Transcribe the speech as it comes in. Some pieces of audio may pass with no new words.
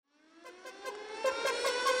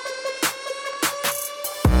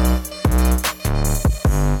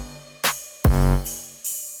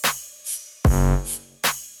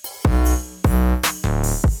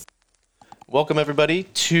Welcome, everybody,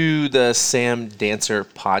 to the Sam Dancer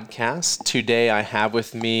podcast. Today, I have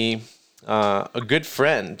with me a good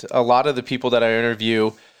friend. A lot of the people that I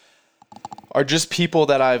interview are just people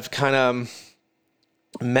that I've kind of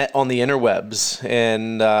met on the interwebs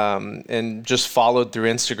and just followed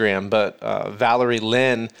through Instagram. But Valerie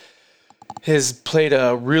Lynn has played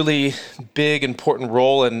a really big, important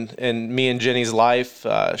role in me and Jenny's life.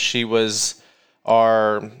 She was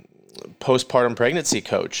our postpartum pregnancy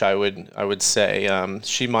coach, I would say.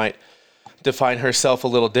 She might define herself a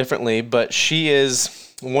little differently, but she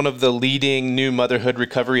is one of the leading new motherhood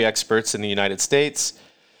recovery experts in the United States.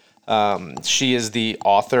 She is the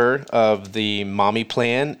author of the Mommy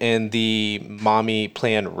Plan and the Mommy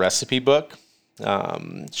Plan recipe book.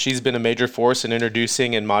 She's been a major force in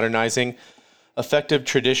introducing and modernizing effective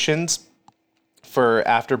traditions for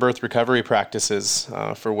afterbirth recovery practices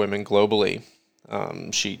for women globally.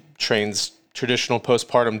 She trains traditional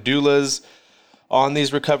postpartum doulas on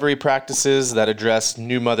these recovery practices that address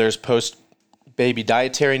new mothers' post-baby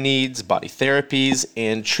dietary needs, body therapies,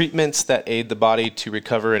 and treatments that aid the body to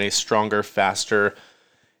recover in a stronger, faster,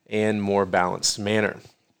 and more balanced manner.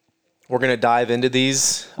 We're going to dive into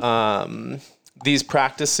these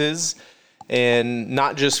practices, and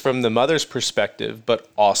not just from the mother's perspective,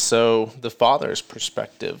 but also the father's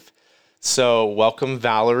perspective. So welcome,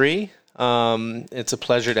 Valerie. It's a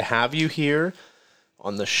pleasure to have you here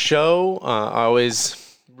on the show. I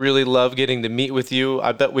always really love getting to meet with you.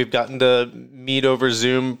 I bet we've gotten to meet over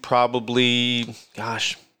Zoom probably,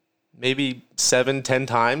 maybe 7-10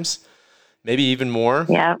 times, maybe even more.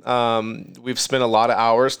 Yeah. We've spent a lot of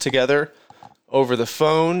hours together over the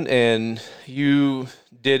phone, and you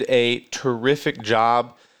did a terrific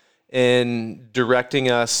job in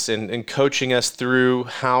directing us and coaching us through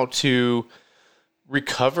how to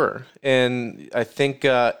recover. And I think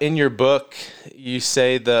in your book, you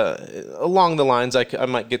say along the lines, I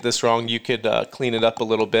might get this wrong, you could clean it up a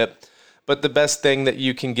little bit, but the best thing that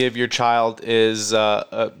you can give your child is,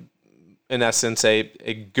 in essence,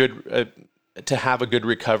 a good to have a good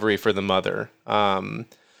recovery for the mother. And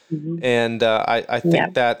I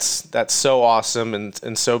think that's so awesome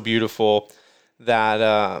and so beautiful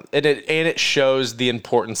that it shows the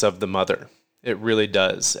importance of the mother. It really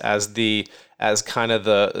does, as kind of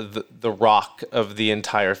the rock of the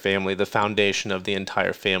entire family, the foundation of the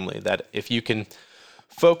entire family. That if you can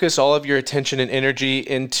focus all of your attention and energy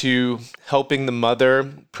into helping the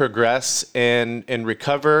mother progress and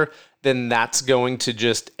recover, then that's going to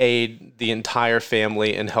just aid the entire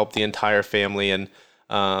family and help the entire family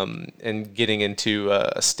and getting into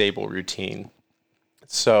a stable routine.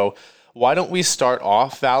 So why don't we start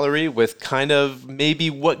off, Valerie, with kind of maybe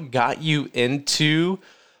what got you into,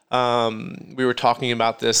 we were talking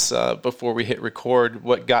about this before we hit record,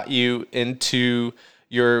 what got you into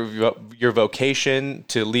your vocation,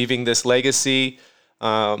 to leaving this legacy,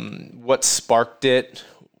 what sparked it,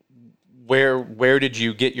 where did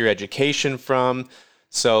you get your education from?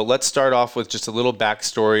 So let's start off with just a little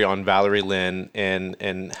backstory on Valerie Lynn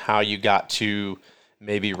and how you got to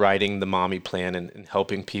maybe writing the Mommy Plan and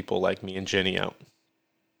helping people like me and Jenny out.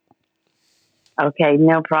 Okay,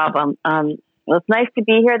 no problem. Well, it's nice to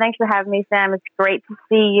be here. Thanks for having me, Sam. It's great to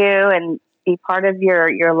see you and be part of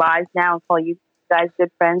your lives now and call you guys good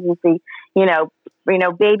friends and see,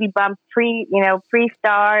 baby bump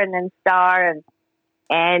pre-star and then star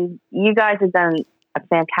and you guys have done a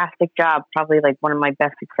fantastic job. Probably like one of my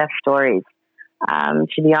best success stories.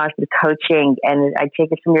 To be honest, with coaching, and I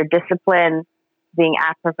take it from your discipline, being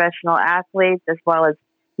professional athletes, as well as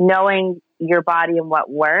knowing your body and what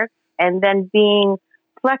works, and then being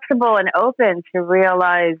flexible and open to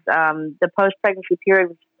realize the post-pregnancy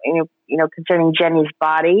period, concerning Jenny's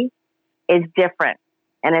body, is different,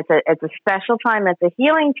 and it's a special time. It's a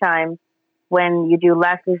healing time when you do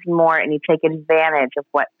less is more, and you take advantage of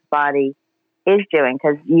what the body is doing,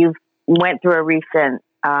 because you've went through a recent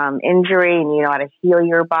injury, and you know how to heal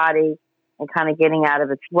your body and kind of getting out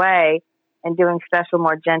of its way and doing special,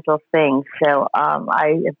 more gentle things. So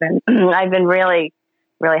I've been really,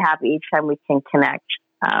 really happy each time we can connect.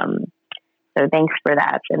 So thanks for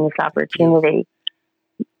that and this opportunity.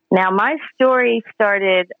 Now, my story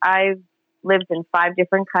started, I've lived in 5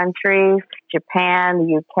 different countries: Japan,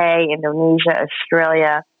 the UK, Indonesia,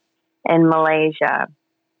 Australia, and Malaysia.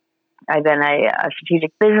 I've been a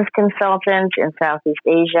strategic business consultant in Southeast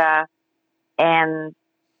Asia. And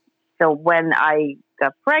so when I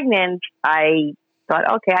got pregnant, I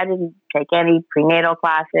thought, okay, I didn't take any prenatal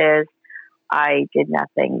classes. I did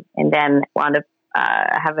nothing. And then wound up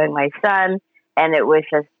having my son. And it was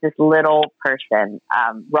just this little person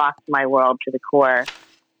rocked my world to the core.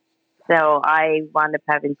 So I wound up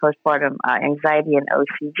having postpartum anxiety and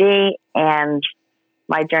OCD, and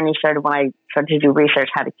my journey started when I started to do research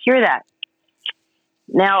how to cure that.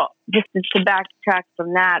 Now, just to backtrack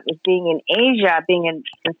from that, was being in Asia,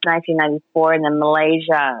 since 1994, and then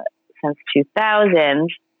Malaysia since 2000.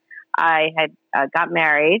 I had got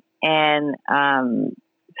married and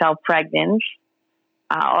fell pregnant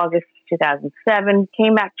August 2007.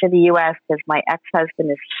 Came back to the U.S. because my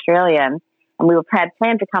ex-husband is Australian, and we had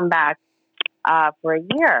planned to come back for a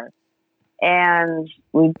year. And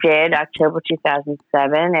we did, October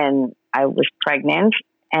 2007, and I was pregnant.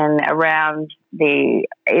 And around the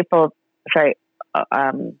October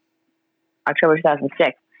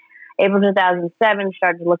 2006, April 2007,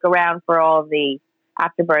 started to look around for all the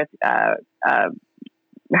afterbirth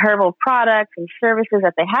herbal products and services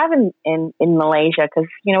that they have in Malaysia. Because,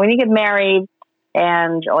 when you get married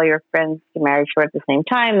and all your friends get married sort of at the same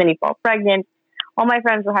time, then you fall pregnant. All my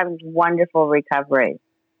friends were having this wonderful recovery,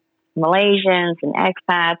 Malaysians and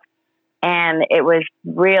expats. And it was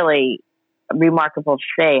really remarkable to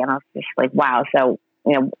see. And I was just like, wow. So,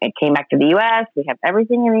 it came back to the U.S. We have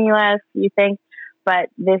everything in the U.S., you think. But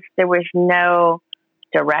there was no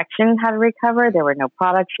direction how to recover. There were no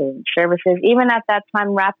products and services. Even at that time,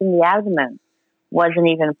 wrapping the abdomen wasn't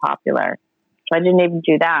even popular. So I didn't even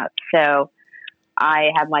do that. So I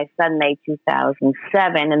had my son May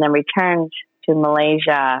 2007 and then returned to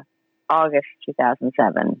Malaysia August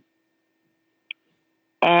 2007.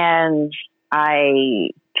 And I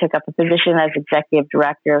took up a position as executive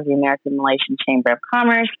director of the American Malaysian Chamber of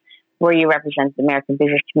Commerce, where you represent the American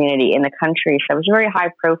business community in the country. So it was a very high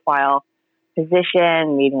profile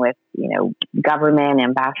position, meeting with, government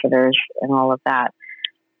ambassadors and all of that.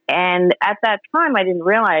 And at that time, I didn't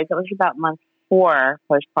realize it was about month 4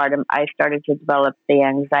 postpartum, I started to develop the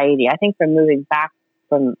anxiety. I think from moving back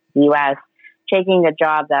from the U.S., taking a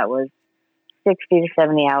job that was 60 to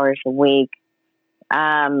 70 hours a week.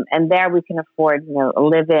 And there we can afford, a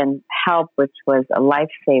live-in help, which was a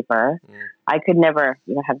lifesaver. I could never,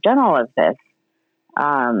 have done all of this.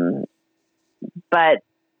 But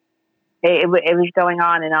it was going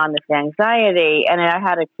on and on, this anxiety. And I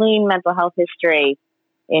had a clean mental health history,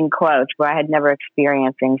 in quotes, where I had never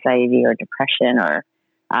experienced anxiety or depression or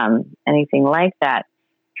anything like that.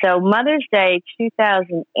 So Mother's Day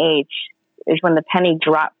 2008 is when the penny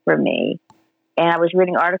dropped for me. And I was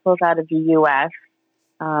reading articles out of the U.S.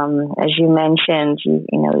 As you mentioned,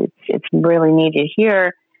 it's really needed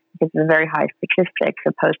here because of the very high statistics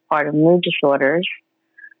of postpartum mood disorders.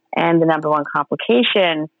 And the number one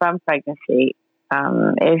complication from pregnancy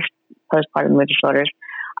is postpartum mood disorders.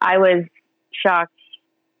 I was shocked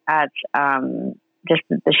at just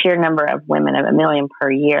the sheer number of women, of 1 million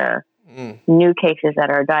per year, new cases that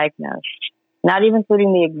are diagnosed, not even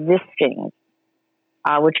including the existing,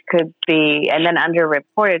 which could be, and then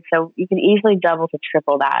underreported. So you can easily double to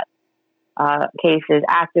triple that cases,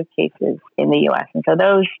 active cases in the U.S. And so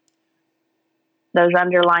those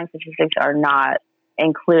underlying statistics are not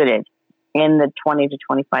included in the 20 to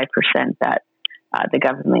 25% that the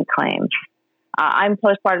government claims. I'm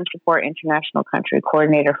Postpartum Support International Country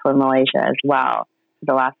Coordinator for Malaysia as well for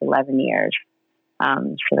the last 11 years.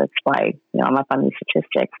 So that's why, I'm up on these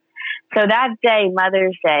statistics. So that day,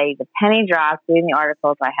 Mother's Day, the penny dropped. Reading the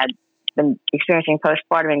articles, I had been experiencing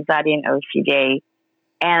postpartum anxiety and OCD.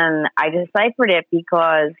 And I deciphered it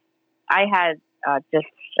because I had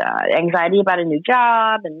anxiety about a new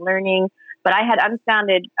job and learning, but I had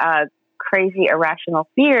unfounded, crazy, irrational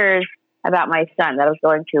fears about my son, that I was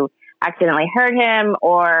going to accidentally hurt him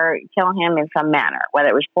or kill him in some manner, whether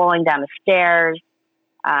it was falling down the stairs,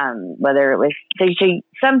 whether it was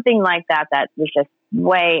something like that was just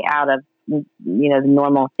way out of, the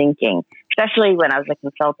normal thinking. Especially when I was a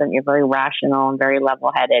consultant, you're very rational and very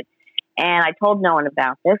level-headed. And I told no one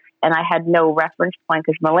about this, and I had no reference point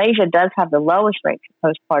because Malaysia does have the lowest rates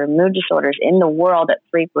of postpartum mood disorders in the world at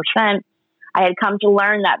 3%. I had come to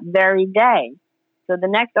learn that very day. So the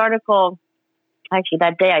next article, actually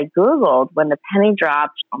that day I Googled when the penny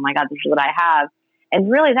dropped, oh my God, this is what I have. And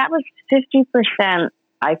really that was 50%,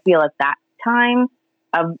 I feel at that time,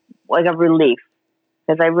 of like a relief.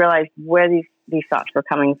 Because I realized where these thoughts were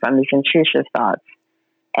coming from, these intrusive thoughts.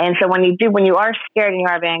 And so when you are scared and you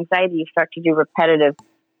have anxiety, you start to do repetitive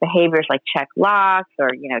behaviors like check locks or,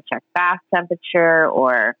 check bath temperature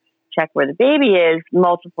or check where the baby is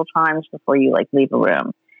multiple times before you leave a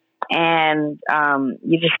room. And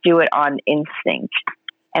you just do it on instinct.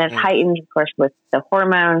 And it's heightened, of course, with the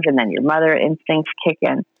hormones, and then your mother instincts kick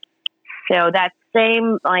in. So that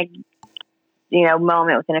same,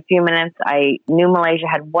 moment, within a few minutes, I knew Malaysia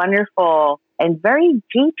had wonderful and very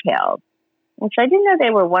detailed which I didn't know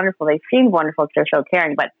they were wonderful. They seemed wonderful because they're so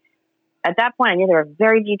caring. But at that point, I knew they were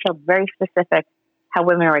very detailed, very specific how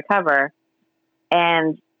women recover.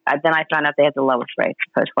 And then I found out they had the lowest rates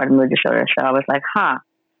of postpartum mood disorder. So I was like, huh.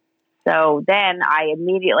 So then I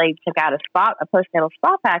immediately took out a postnatal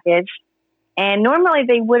spa package. And normally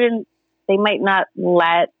they might not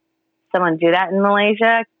let someone do that in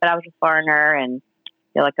Malaysia, but I was a foreigner and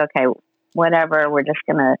they're like, okay, whatever, we're just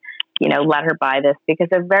going to, let her buy this, because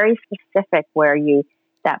they're very specific where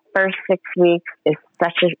that first 6 weeks is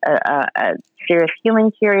such a serious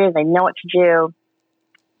healing period. They know what to do.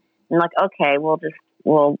 And like, okay, we'll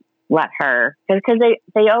let her, because they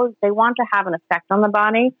want to have an effect on the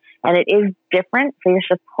body, and it is different. So you're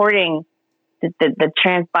supporting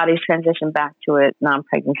the body's transition back to a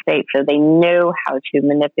non-pregnant state. So they know how to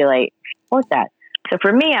manipulate, support that. So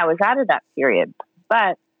for me, I was out of that period,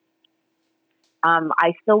 but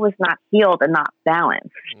I still was not healed and not balanced.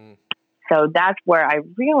 So that's where I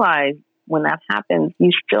realized when that happens, you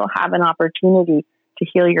still have an opportunity to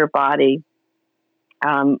heal your body,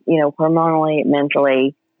 hormonally,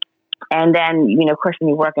 mentally. And then, of course, when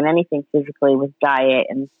you work on anything physically with diet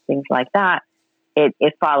and things like that,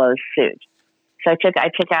 it follows suit. So I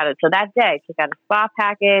took out a spa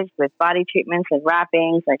package with body treatments and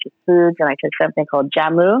wrappings. I took foods, and I took something called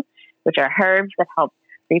jamu, which are herbs that help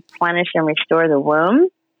replenish and restore the womb.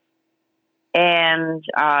 And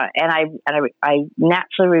I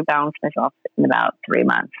naturally rebalanced myself in about 3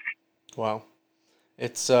 months. Wow.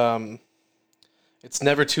 It's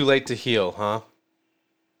never too late to heal, huh?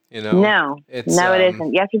 No, it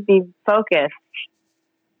isn't. You have to be focused.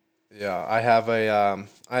 Yeah,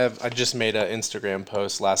 I just made an Instagram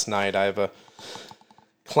post last night. I have a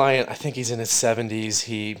client, I think he's in his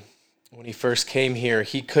 70s. When he first came here,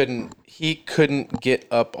 he couldn't get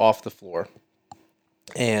up off the floor.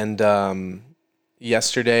 And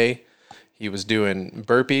yesterday he was doing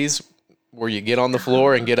burpees where you get on the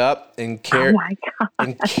floor and get up and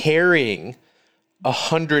carrying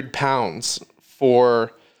 100 pounds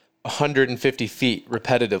for 150 feet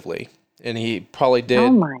repetitively. And he probably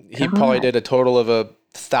did a total of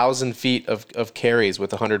 1,000 feet of carries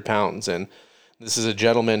with 100 pounds. And this is a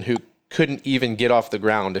gentleman who couldn't even get off the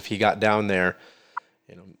ground if he got down there,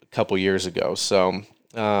 a couple years ago. So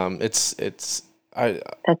that's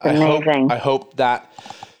amazing. I hope that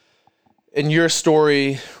in your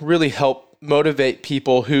story really help motivate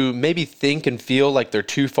people who maybe think and feel like they're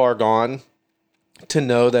too far gone, to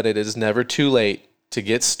know that it is never too late to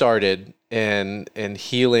get started, and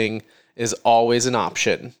healing is always an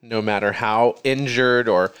option, no matter how injured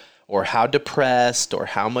or how depressed or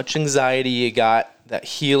how much anxiety you got. That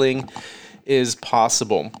healing is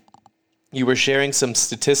possible. You were sharing some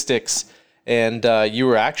statistics, and you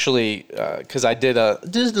were actually, because I did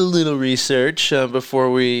just a little research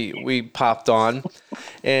before we popped on,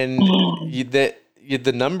 and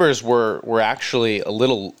the numbers were actually a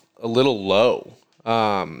little low.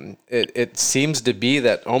 It seems to be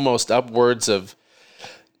that almost upwards of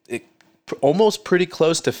almost pretty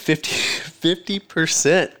close to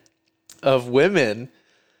 50% of women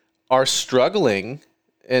are struggling,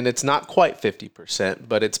 and it's not quite 50%,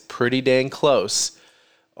 but it's pretty dang close.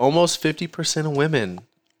 Almost 50% of women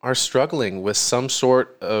are struggling with some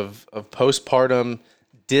sort of postpartum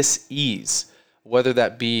dis-ease, whether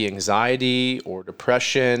that be anxiety or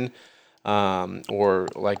depression, or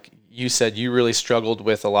like you said, you really struggled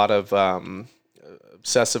with a lot of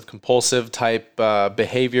obsessive compulsive type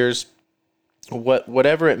behaviors.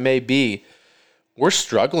 Whatever it may be, we're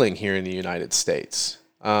struggling here in the United States,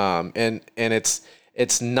 and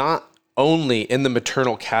it's not only in the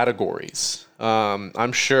maternal categories.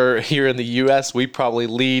 I'm sure here in the U.S. we probably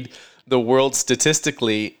lead the world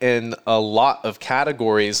statistically in a lot of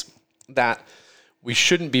categories that we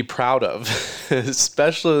shouldn't be proud of,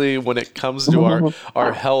 especially when it comes to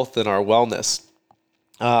our health and our wellness.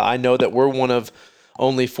 I know that we're one of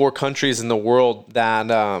only 4 countries in the world that,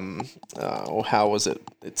 how was it?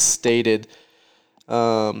 It's stated.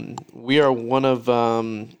 We are one of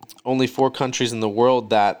only 4 countries in the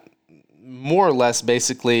world that more or less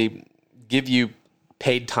basically give you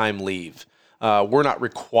paid time leave. We're not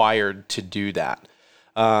required to do that.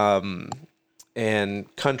 And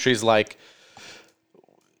countries like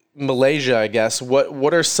Malaysia, I guess,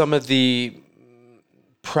 what are some of the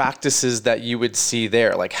practices that you would see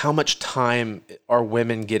there? Like, how much time are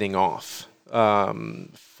women getting off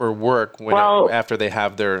for work after they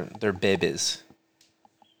have their babies?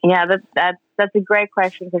 Yeah, that's a great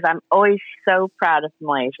question, because I'm always so proud of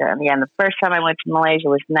Malaysia. And again, the first time I went to Malaysia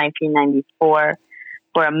was 1994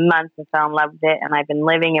 for a month and fell in love with it. And I've been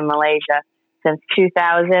living in Malaysia since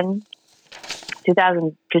 2000.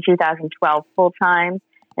 2000 to 2012 full time,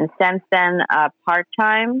 and since then part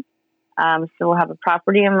time. So we'll have a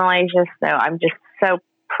property in Malaysia. So I'm just so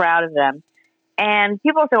proud of them. And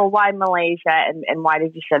people say, well, why Malaysia and why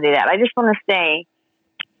did you study that? I just want to say,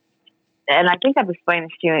 and I think I've explained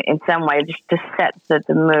this to you in some way, just to set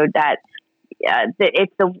the mood that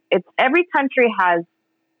it's every country has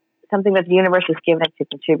something that the universe has given it to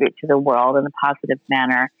contribute to the world in a positive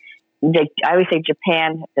manner. I always say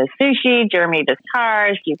Japan does sushi, Germany does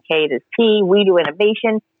cars, UK does tea, we do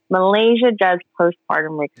innovation. Malaysia does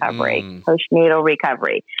postpartum recovery, postnatal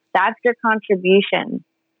recovery. That's their contribution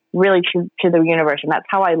really to the universe. And that's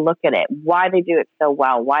how I look at it, why they do it so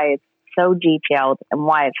well, why it's so detailed, and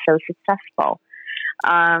why it's so successful.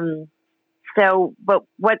 But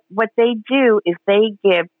what they do is they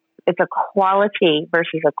give, it's a quality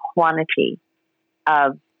versus a quantity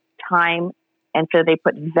of time. And so they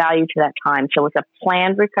put value to that time. So it's a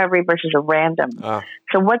planned recovery versus a random.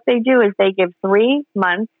 So what they do is they give 3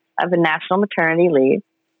 months of a national maternity leave.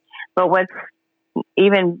 But what's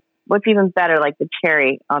even better, like the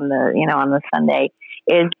cherry on the sundae,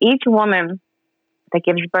 is each woman that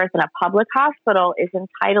gives birth in a public hospital is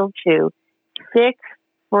entitled to 6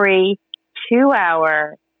 free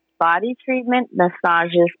 2-hour body treatment,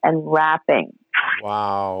 massages, and wrapping.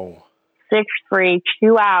 Wow. 6 free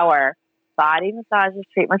 2-hour body massages,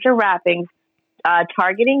 treatments, or wrappings,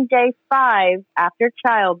 targeting day 5 after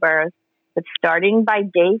childbirth, but starting by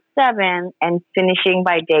day 7 and finishing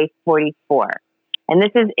by day 44. And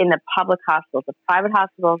this is in the public hospitals. The private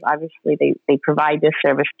hospitals, obviously, they provide this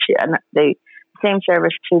service the same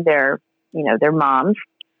service to their moms.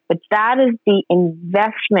 But that is the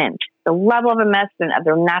investment, the level of investment of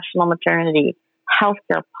their national maternity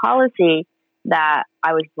healthcare policy that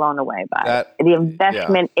I was blown away by. The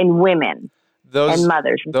investment in women and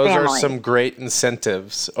mothers and those families. Are some great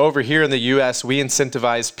incentives. Over here in the U.S., we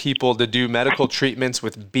incentivize people to do medical treatments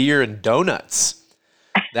with beer and donuts.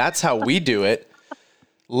 That's how we do it.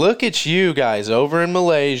 Look at you guys over in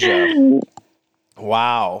Malaysia.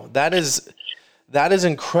 Wow, that is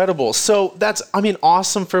incredible. So that's,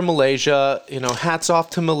 awesome for Malaysia. Hats off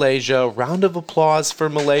to Malaysia. Round of applause for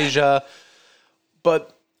Malaysia.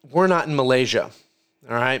 But we're not in Malaysia,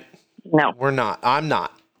 all right? No. We're not. I'm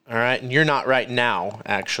not, all right? And you're not right now,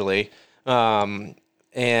 actually. And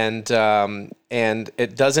it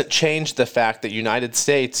doesn't change the fact that United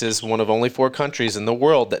States is one of only 4 countries in the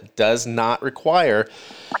world that does not require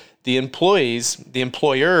the employers,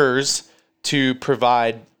 to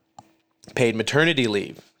provide paid maternity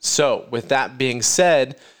leave. So with that being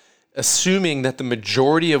said, assuming that the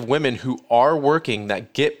majority of women who are working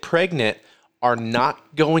that get pregnant are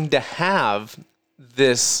not going to have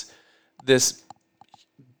this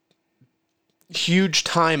huge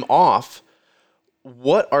time off,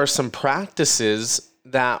 what are some practices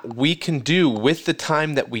that we can do with the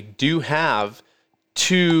time that we do have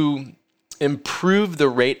to improve the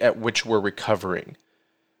rate at which we're recovering?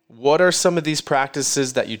 What are some of these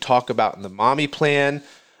practices that you talk about in the mommy plan?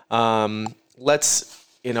 I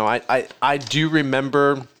do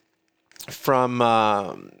remember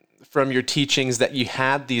from your teachings that you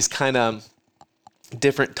had these kind of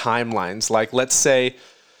different timelines. Like, let's say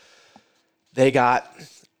they got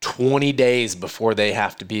 20 days before they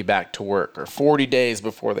have to be back to work, or 40 days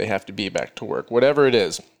before they have to be back to work, whatever it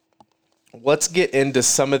is. Let's get into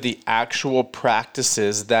some of the actual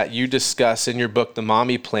practices that you discuss in your book, The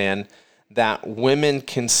Mommy Plan, that women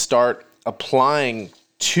can start applying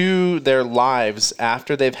to their lives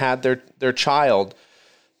after they've had their child,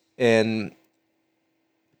 and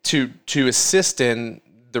to assist in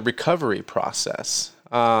the recovery process.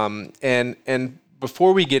 And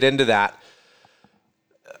before we get into that,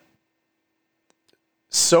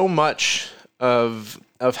 so much of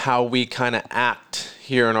how we kind of act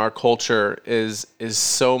here in our culture is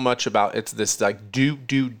so much about, it's this like do,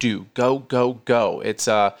 go. It's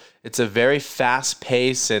a very fast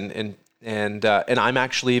pace, and I'm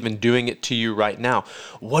actually even doing it to you right now.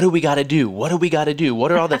 What do we got to do? What do we got to do?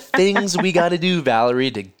 What are all the things we got to do,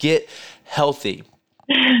 Valerie, to get healthy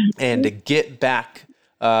and to get back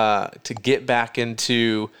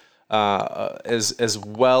into as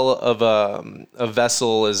well of a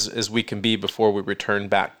vessel as we can be before we return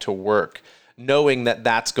back to work, knowing that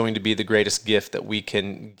that's going to be the greatest gift that we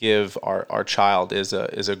can give our child is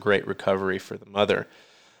a great recovery for the mother.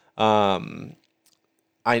 And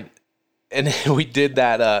we did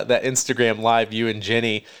that Instagram live, you and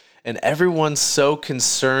Jenny, and everyone's so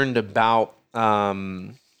concerned about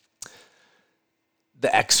the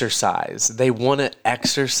exercise. They want to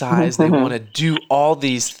exercise. They want to do all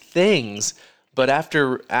these things. But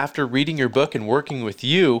after reading your book and working with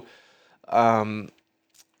you,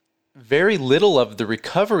 very little of the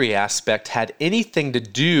recovery aspect had anything to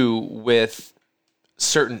do with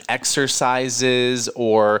certain exercises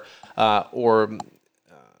or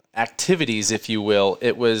activities, if you will.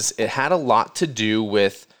 It had a lot to do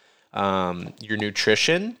with your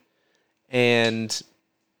nutrition and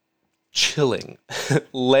chilling,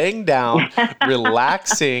 laying down,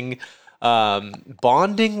 relaxing,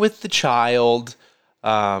 bonding with the child,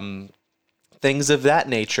 things of that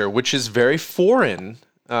nature, which is very foreign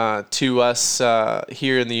to us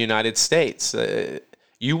here in the United States.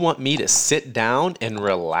 You want me to sit down and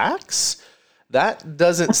relax? That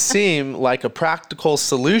doesn't seem like a practical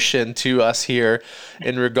solution to us here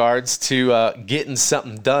in regards to getting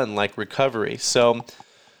something done like recovery. So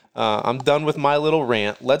I'm done with my little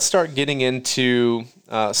rant. Let's start getting into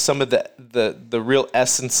some of the real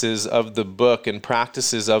essences of the book and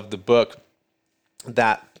practices of the book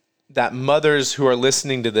that mothers who are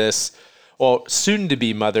listening to this, or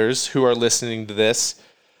soon-to-be mothers who are listening to this,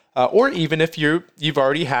 or even if you've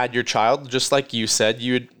already had your child, just like you said,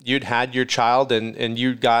 you'd had your child and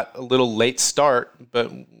you got a little late start,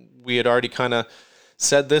 but we had already kind of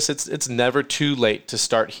said this. It's never too late to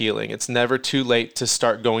start healing. It's never too late to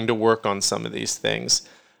start going to work on some of these things.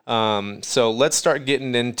 So let's start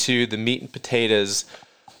getting into the meat and potatoes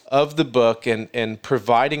of the book and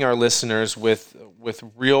providing our listeners with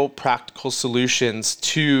real practical solutions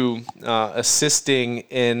to assisting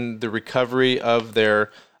in the recovery of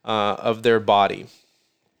their body.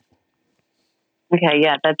 Okay,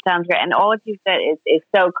 yeah, that sounds great. And all what you said is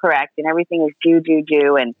so correct. And everything is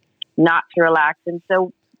do, and not to relax. And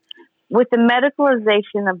so with the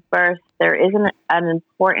medicalization of birth, there is an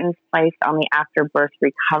importance placed on the after birth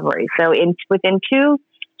recovery. So within 2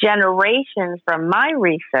 generations from my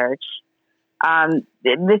research,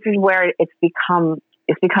 this is where it's become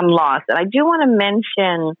lost. And I do want to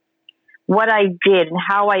mention what I did and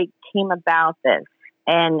how I came about this.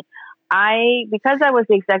 And because I was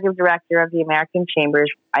the executive director of the American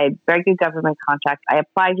Chambers, I had very good government contacts. I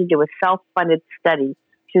applied to do a self-funded study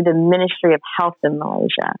through the Ministry of Health in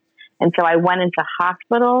Malaysia. And so I went into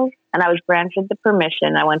hospitals and I was granted the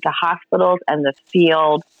permission. I went to hospitals and the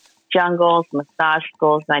field, jungles, massage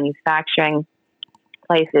schools, manufacturing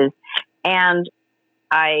places. And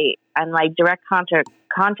my direct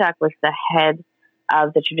contact was the head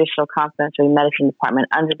of the traditional complementary medicine department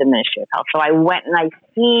under the Ministry of Health. So I went and I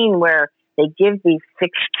seen where they give these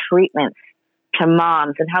 6 treatments to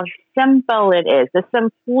moms and how simple it is. The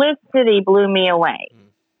simplicity blew me away.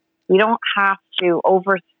 You don't have to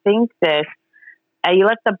overthink this. You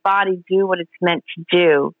let the body do what it's meant to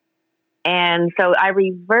do. And so I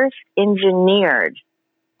reverse engineered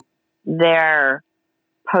their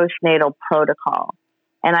postnatal protocol.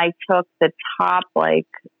 And I took the top like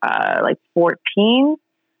 14,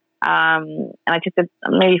 and I took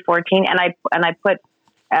maybe 14, and I put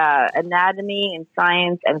anatomy and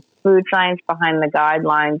science and food science behind the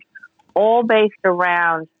guidelines, all based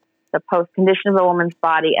around the post-condition of a woman's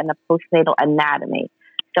body and the postnatal anatomy.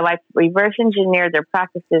 So I reverse engineered their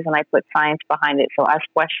practices and I put science behind it so us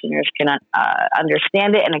questioners can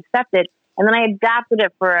understand it and accept it. And then I adapted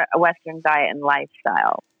it for a Western diet and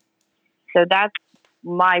lifestyle. So that's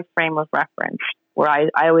my frame of reference, where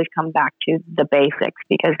I always come back to the basics,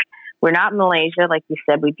 because we're not in Malaysia, like you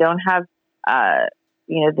said. We don't have,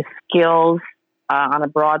 the skills on a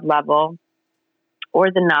broad level or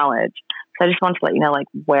the knowledge. So I just want to let you know,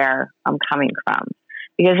 where I'm coming from,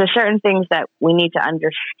 because there's certain things that we need to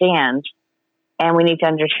understand, and we need to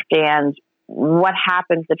understand what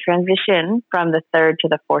happens, the transition from the 3rd to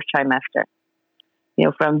the 4th trimester,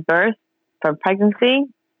 from birth, from pregnancy,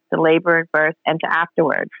 to labor and birth, and to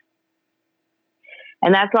afterwards.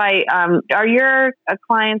 And that's why, are your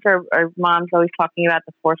clients or moms always talking about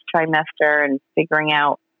the 4th trimester and figuring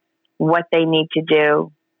out what they need to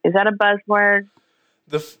do? Is that a buzzword?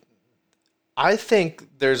 I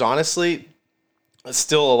think there's honestly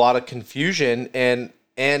still a lot of confusion and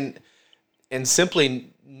simply,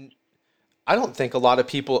 I don't think a lot of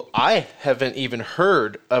people, I haven't even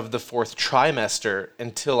heard of the 4th trimester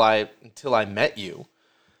until I met you.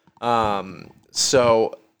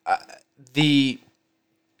 So the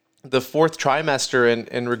 4th trimester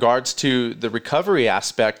in regards to the recovery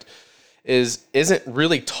aspect isn't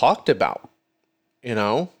really talked about.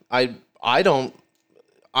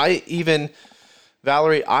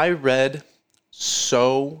 Valerie, I read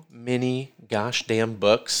so many gosh damn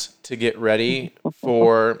books to get ready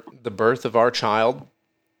for the birth of our child.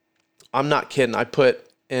 I'm not kidding. I put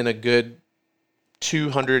in a good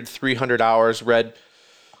 200, 300 hours, read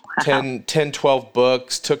 10, 12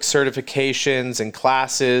 books, took certifications and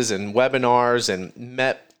classes and webinars, and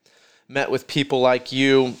met met with people like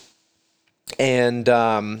you, and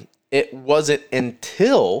it wasn't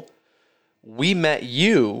until we met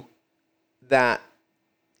you that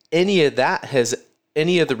any of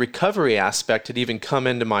the recovery aspect had even come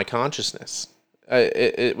into my consciousness.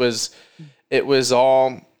 It was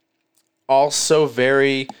all so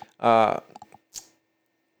very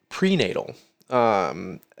prenatal.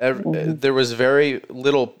 There was very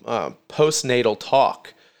little postnatal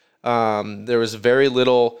talk. There was very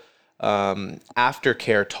little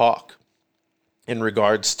aftercare talk in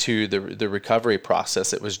regards to the recovery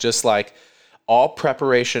process. It was just like all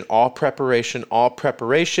preparation.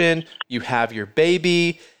 You have your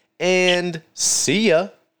baby and see ya.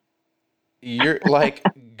 You're like,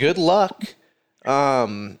 good luck.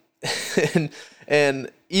 And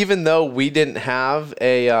even though we didn't have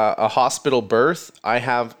a hospital birth, I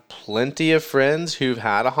have plenty of friends who've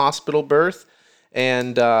had a hospital birth,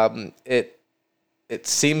 and it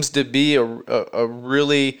seems to be a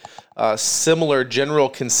really similar general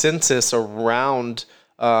consensus around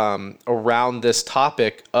this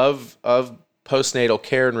topic of postnatal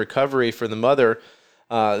care and recovery for the mother,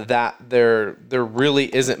 that there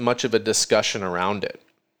really isn't much of a discussion around it.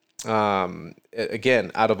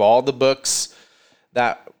 Again, out of all the books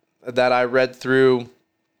that I read through,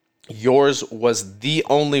 yours was the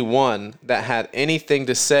only one that had anything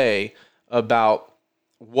to say about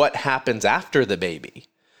what happens after the baby.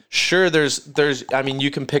 Sure, I mean,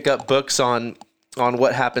 you can pick up books on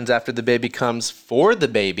what happens after the baby comes for the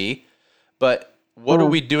baby, but what are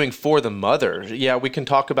we doing for the mother? Yeah, we can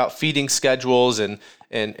talk about feeding schedules and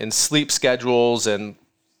sleep schedules and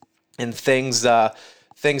things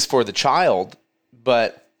for the child,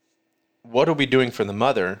 but what are we doing for the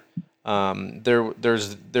mother? There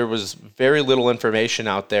was very little information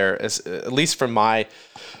out there, at least from my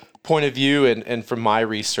point of view and from my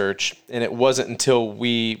research. And it wasn't until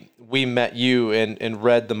we met you and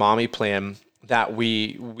read the Mommy Plan that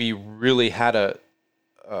we really had a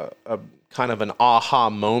kind of an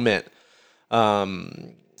aha moment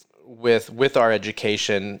with our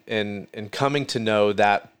education and coming to know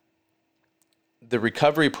that the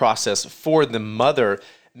recovery process for the mother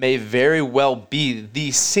may very well be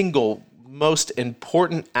the single most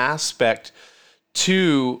important aspect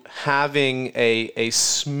to having a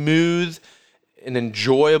smooth and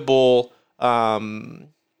enjoyable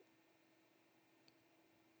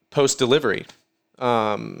post-delivery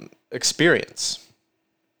experience.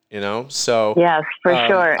 So yes, for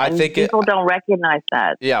sure. I and think people don't recognize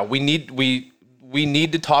that. Yeah, we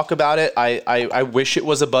need to talk about it. I wish it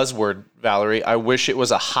was a buzzword, Valerie. I wish it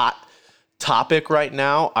was a hot topic right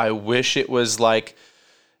now. I wish it was like,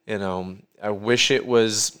 I wish it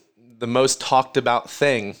was the most talked about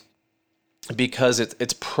thing, because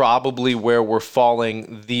it's probably where we're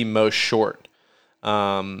falling the most short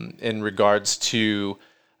in regards to,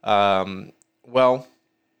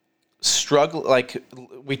 struggle. Like,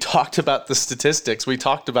 we talked about the statistics, we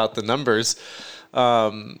talked about the numbers.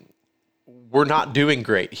 We're not doing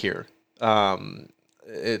great here.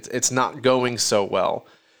 It's not going so well.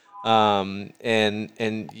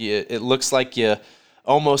 It looks like you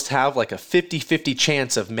almost have like a 50-50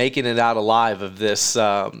 chance of making it out alive of this,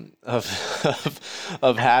 of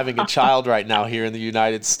having a child right now here in the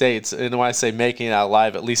United States. And when I say making it out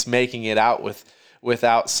alive, at least making it out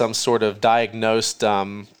without some sort of diagnosed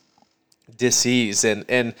disease.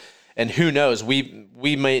 And who knows,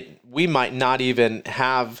 we might not even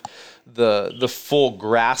have the full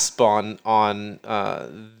grasp on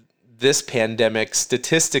this pandemic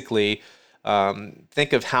statistically.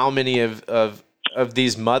 Think of how many of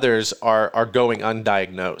these mothers are going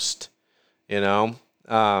undiagnosed,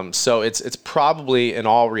 so it's probably, in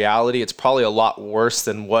all reality, it's probably a lot worse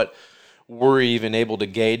than what we're even able to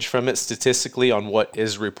gauge from it statistically on what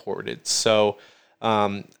is reported. So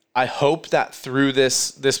I hope that through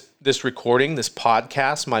this recording, this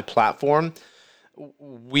podcast, my platform,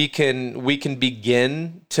 we can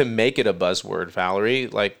begin to make it a buzzword, Valerie.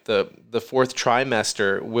 Like the fourth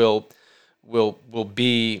trimester will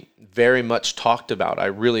be very much talked about. I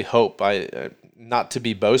really hope. Not to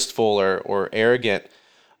be boastful or arrogant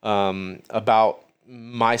about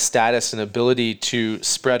my status and ability to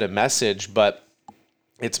spread a message, but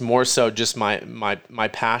it's more so just my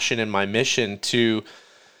passion and my mission to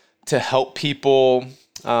help people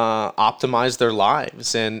optimize their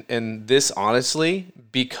lives. And this, honestly,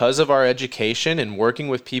 because of our education and working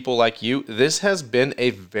with people like you, this has been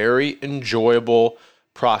a very enjoyable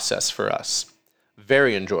process for us.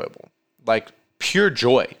 Very enjoyable. Like pure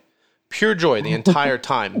joy the entire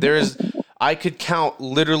time. I could count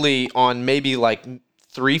literally on maybe like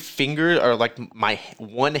 3 fingers, or like my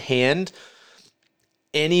one hand,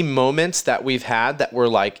 any moments that we've had that were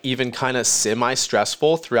like even kind of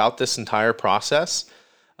semi-stressful throughout this entire process,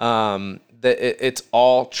 it's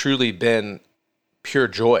all truly been pure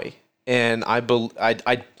joy. And I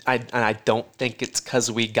don't think it's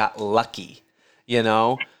because we got lucky, you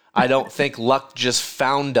know? I don't think luck just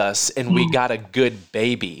found us and we got a good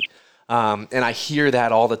baby. And I hear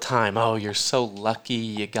that all the time. Oh, you're so lucky.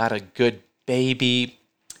 You got a good baby.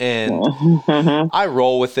 And I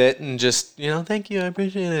roll with it and just, thank you. I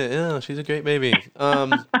appreciate it. Yeah, she's a great baby.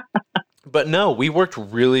 But no, we worked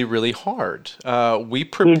really, really hard. We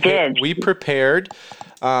prepared.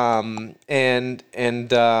 And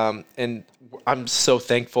I'm so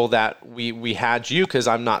thankful that we had you, because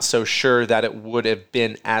I'm not so sure that it would have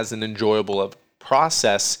been as an enjoyable of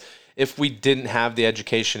process if we didn't have the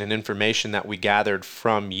education and information that we gathered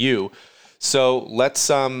from you. So let's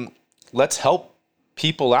help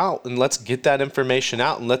people out, and let's get that information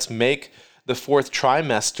out, and let's make the fourth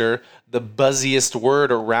trimester the buzziest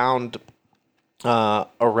word around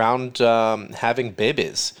having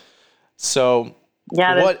babies. So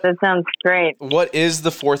yeah, that sounds great. What is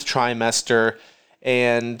the fourth trimester?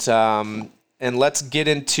 And let's get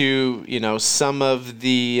into, some of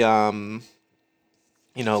the,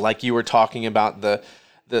 like you were talking about the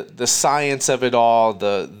science of it all,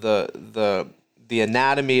 the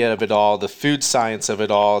anatomy of it all, the food science of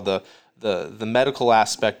it all, the medical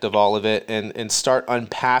aspect of all of it, and start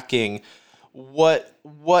unpacking what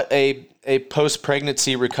a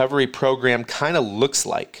post-pregnancy recovery program kind of looks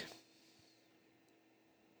like.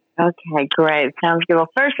 Okay, great. Sounds good. Well,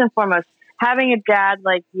 first and foremost, having a dad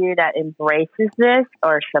like you that embraces this,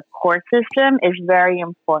 or support system, is very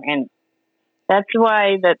important. That's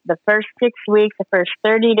why the first 6 weeks, the first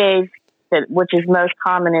 30 days, which is most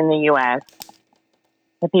common in the U.S.,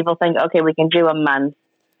 that people think, okay, we can do a month,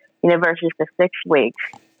 versus the 6 weeks,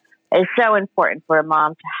 is so important for a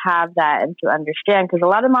mom to have that and to understand. Because a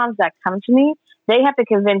lot of moms that come to me, they have to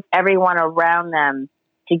convince everyone around them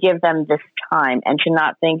to give them this time, and to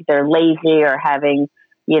not think they're lazy or having,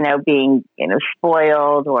 being,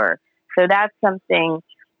 spoiled. So that's something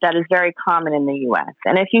that is very common in the U.S.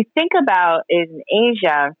 And if you think about in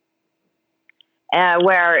Asia,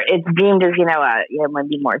 where it's deemed as, might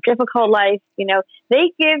be more difficult life,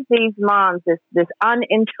 they give these moms this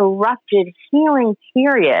uninterrupted healing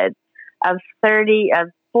period of 4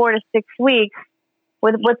 to 6 weeks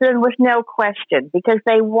with no question, because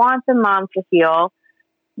they want the mom to heal.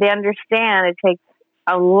 They understand it takes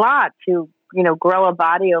a lot to, grow a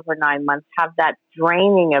body over 9 months, have that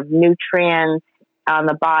draining of nutrients on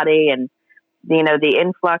the body, and, the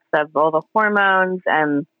influx of all the hormones,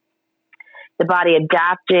 and the body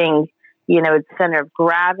adapting, its center of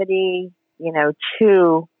gravity,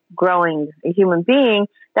 to growing a human being.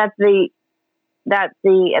 And then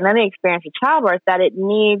the experience of childbirth, that it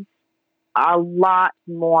needs a lot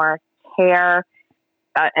more care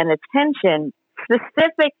and attention,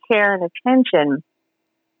 specific care and attention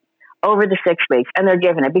over the 6 weeks. And they're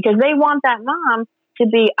given it because they want that mom to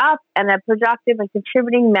be up and a productive and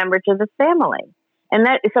contributing member to the family. And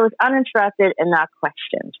so it's uninterrupted and not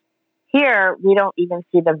questioned. Here, we don't even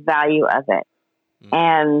see the value of it.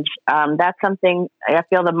 And that's something I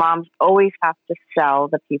feel the moms always have to sell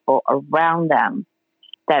the people around them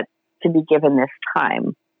that to be given this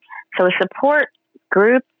time. So a support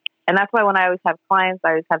group, and that's why when I always have clients, I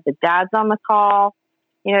always have the dads on the call,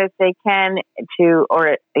 if they can, or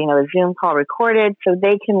a Zoom call recorded, so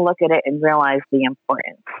they can look at it and realize the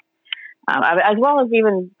importance. As well as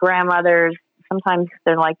even grandmothers. Sometimes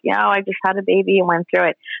they're like, I just had a baby and went through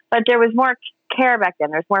it. But there was more care back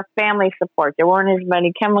then. There's more family support. There weren't as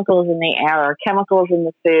many chemicals in the air or chemicals in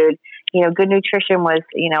the food. Good nutrition was,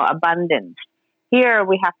 abundant. Here,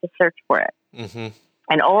 we have to search for it. Mm-hmm.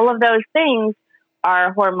 And all of those things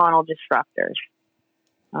are hormonal disruptors.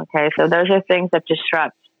 Okay, so those are things that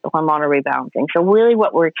disrupt the hormonal rebalancing. So really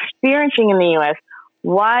what we're experiencing in the U.S.,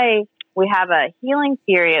 why we have a healing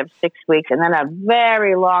period of 6 weeks and then a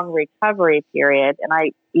very long recovery period. And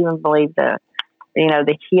I even believe the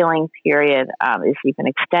healing period is even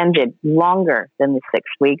extended longer than the 6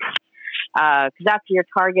 weeks. Because that's your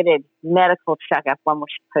targeted medical checkup when we're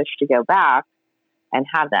supposed to go back and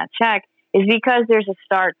have that check, is because there's a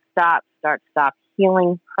start, stop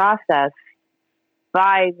healing process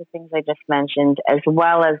by the things I just mentioned, as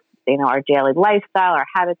well as, our daily lifestyle, our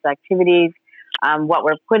habits, activities, what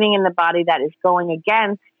we're putting in the body that is going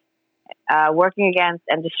against, working against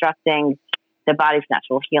and disrupting the body's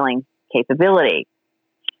natural healing capability.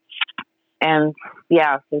 And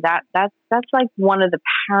so that's like one of the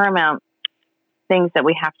paramount things that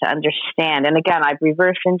we have to understand. And again, I've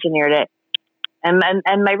reverse engineered it And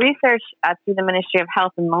my research through the Ministry of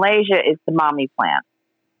Health in Malaysia is the mommy plan,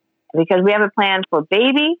 because we have a plan for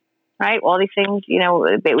baby, right? All these things, we have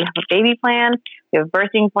a baby plan, we have a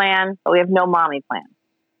birthing plan, but we have no mommy plan.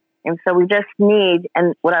 And so we just need,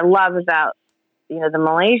 and what I love about, the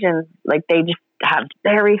Malaysians, like they just have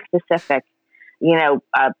very specific,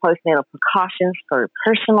 postnatal precautions for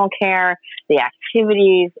personal care, the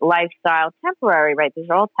activities, lifestyle, temporary, right? These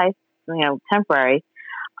are all types, temporary.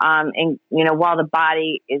 And, while the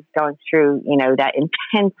body is going through, that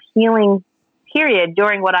intense healing period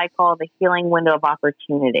during what I call the healing window of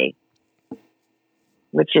opportunity,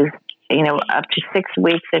 which is, up to 6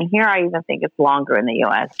 weeks. And here I even think it's longer in the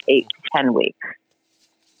U.S., 8 to 10 weeks.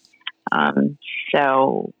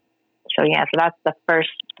 So that's the first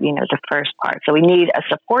part. So we need a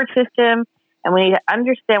support system, and we need to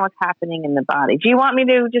understand what's happening in the body. Do you want me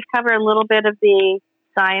to just cover a little bit of the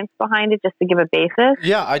science behind it, just to give a basis?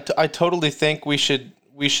 Yeah, I totally think we should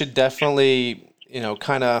definitely,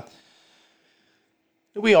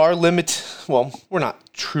 we are limited. Well, we're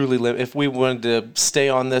not truly limited. If we wanted to stay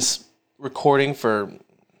on this recording for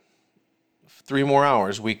 3 more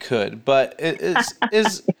hours, we could. But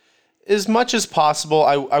is as much as possible,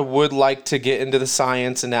 I would like to get into the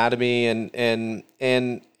science, anatomy, and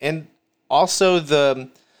also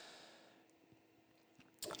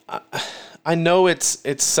I know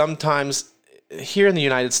it's sometimes here in the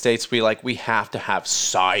United States we have to have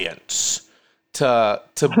science to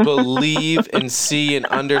believe and see and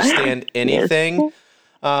understand anything.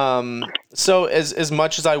 So as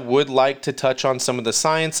much as I would like to touch on some of the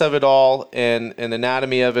science of it all and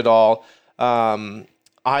anatomy of it all,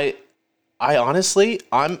 I honestly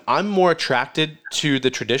I'm more attracted to the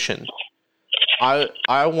tradition.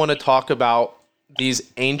 I want to talk about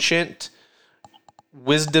these ancient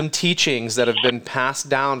wisdom teachings that have been passed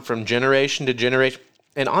down from generation to generation.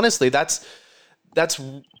 And honestly, that's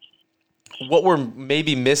what we're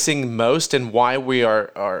maybe missing most, and why we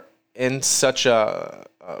are in such a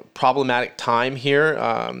problematic time here.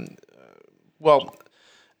 Well,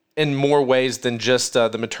 in more ways than just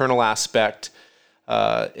the maternal aspect,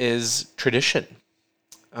 is tradition.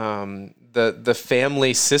 The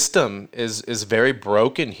family system is very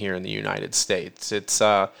broken here in the United States.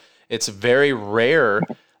 It's very rare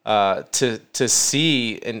to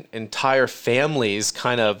see entire families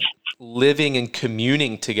kind of living and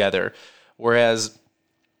communing together. Whereas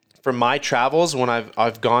from my travels, when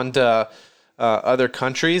I've gone to other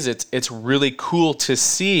countries, it's really cool to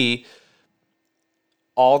see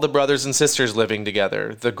all the brothers and sisters living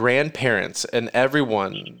together, the grandparents and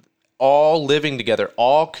everyone all living together,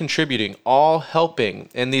 all contributing, all helping,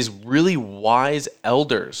 and these really wise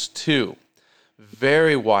elders too.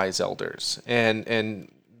 Very wise elders,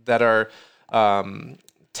 and that are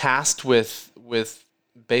tasked with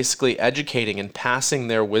basically educating and passing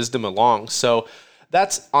their wisdom along. So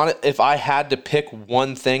that's on it. If I had to pick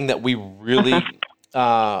one thing that we really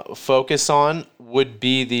focus on, would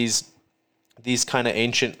be these kind of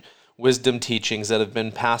ancient wisdom teachings that have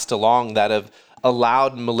been passed along, that have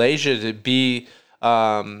allowed Malaysia to be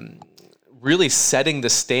really setting the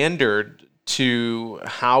standard to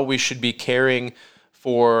how we should be caring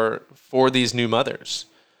for these new mothers.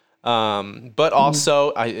 But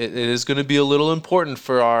also, it is going to be a little important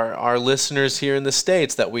for our listeners here in the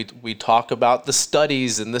States that we talk about the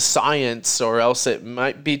studies and the science, or else it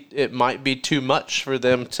might be too much for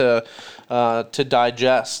them to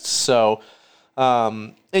digest. So,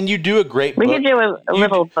 and you do a great. We can do a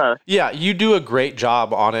little both. Yeah, you do a great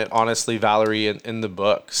job on it, honestly, Valerie, in the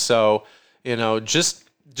book. So,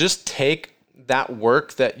 just take that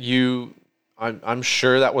work that you. I'm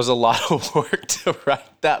sure that was a lot of work to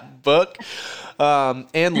write that book,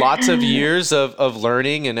 and lots of years of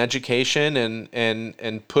learning and education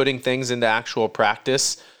and putting things into actual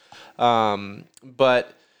practice.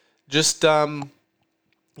 But just I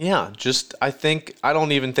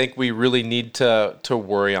don't even think we really need to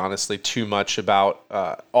worry, honestly, too much about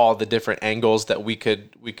all the different angles that we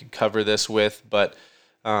could cover this with. But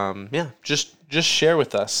just share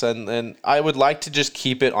with us, and I would like to just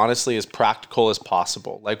keep it honestly as practical as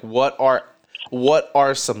possible. Like, what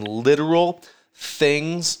are some literal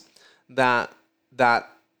things that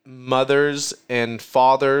mothers and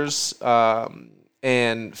fathers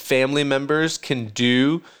and family members can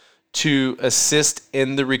do to assist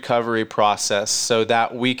in the recovery process, so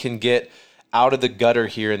that we can get out of the gutter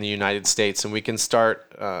here in the United States and we can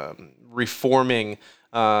start reforming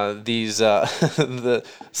these the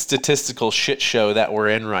statistical shit show that we're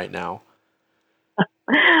in right now?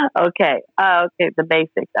 Okay. Okay. The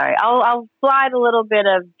basics. All right. I'll slide a little bit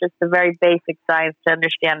of just the very basic science to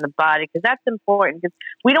understand the body, because that's important, because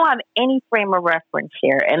we don't have any frame of reference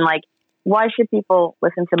here. And like, why should people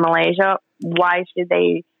listen to Malaysia? Why should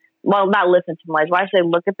they, well, not listen to Malaysia. Why should they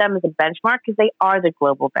look at them as a benchmark? Because they are the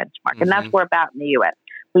global benchmark. And that's what we're about in the U.S.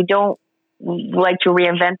 We don't like to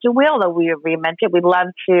reinvent the wheel, though we reinvent it. We love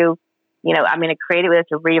to, create it, we have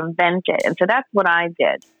to reinvent it. And so that's what I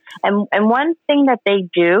did. And one thing that they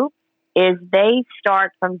do is they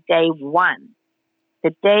start from day one, the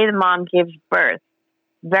day the mom gives birth,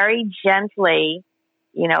 very gently,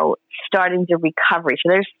 starting the recovery. So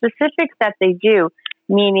there's specifics that they do,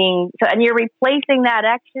 and you're replacing that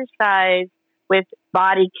exercise with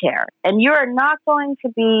body care. And you're not going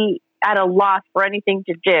to be at a loss for anything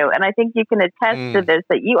to do. And I think you can attest to this,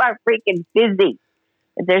 that you are freaking busy.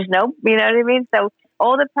 There's no, you know what I mean? So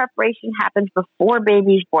all the preparation happens before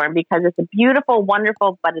baby's born, because it's a beautiful,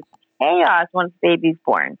 wonderful, but it's chaos once baby's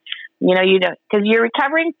born. Because you're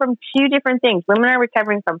recovering from two different things. Women are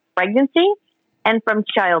recovering from pregnancy and from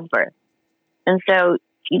childbirth. And so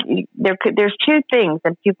there's two things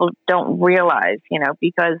that people don't realize,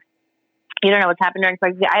 because you don't know what's happened during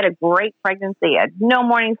pregnancy. I had a great pregnancy. I had no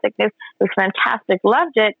morning sickness. It was fantastic.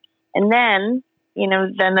 Loved it. And then,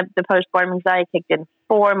 then the postpartum anxiety kicked in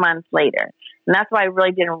 4 months later. And that's why I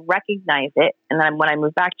really didn't recognize it. And then when I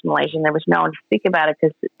moved back to Malaysia, there was no one to speak about it,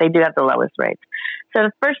 because they do have the lowest rates. So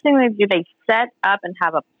the first thing they do, they set up and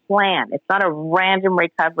have a plan. It's not a random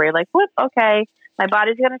recovery, like, whoop, okay, my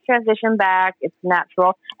body's going to transition back. It's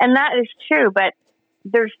natural. And that is true. But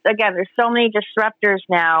there's so many disruptors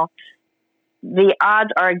now. The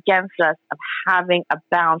odds are against us of having a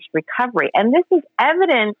balanced recovery. And this is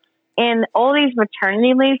evident in all these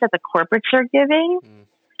maternity leaves that the corporates are giving.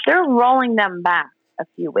 They're rolling them back a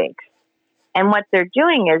few weeks. And what they're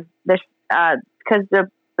doing is this, because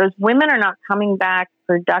those women are not coming back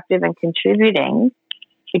productive and contributing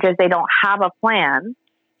because they don't have a plan.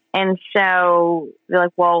 And so they're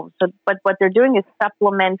like, but what they're doing is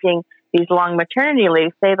supplementing these long maternity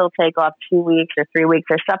leaves. Say they'll take off 2 weeks or 3 weeks.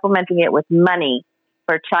 They're supplementing it with money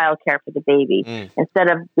for childcare for the baby, instead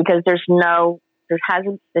of, because there's not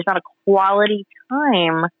a quality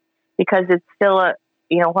time, because it's still a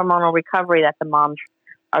hormonal recovery that the moms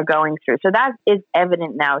are going through. So that is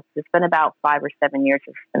evident now. It's been about 5 or 7 years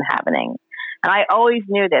it's been happening. And I always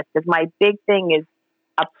knew this, because my big thing is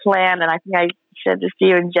a plan. And I think I said this to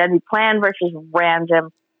you and Jenny, plan versus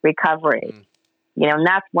random recovery. And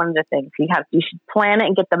that's one of the things you should plan it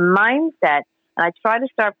and get the mindset. And I try to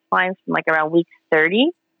start clients from like around week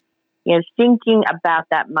 30, thinking about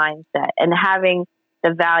that mindset and having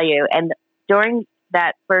the value. And during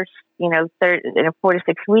that first, 4 to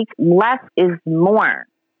 6 weeks, less is more.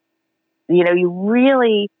 You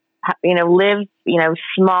really, live,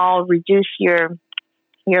 small, reduce your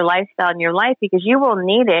lifestyle in your life, because you will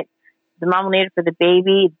need it. The mom will need it for the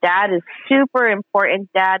baby. Dad is super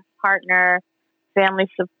important. Dad, partner, family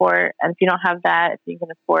support. And if you don't have that, if you can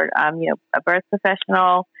afford, a birth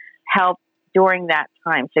professional help during that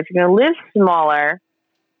time. So if you're going to live smaller,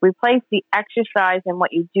 replace the exercise and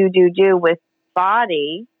what you do with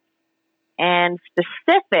body and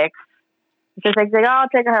specifics. Just like, I'll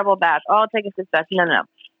take a herbal bath. I'll take a sit bath. No.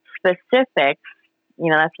 Specifics,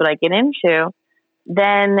 that's what I get into.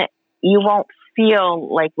 Then you won't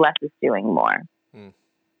feel like less is doing more.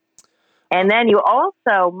 And then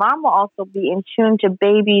mom will also be in tune to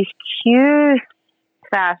baby's cues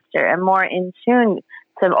faster and more in tune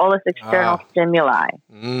to all this external stimuli.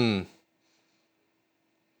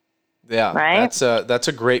 Yeah, right? That's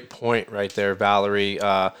a great point right there, Valerie.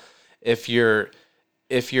 If you're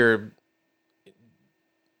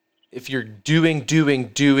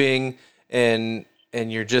doing and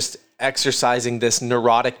you're just exercising this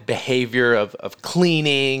neurotic behavior of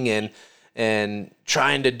cleaning and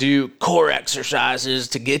trying to do core exercises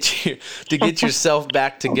to get yourself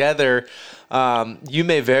back together, you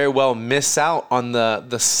may very well miss out on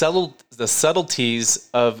the subtleties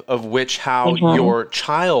of which how your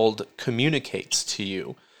child communicates to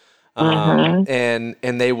you. And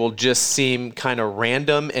they will just seem kind of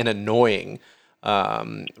random and annoying,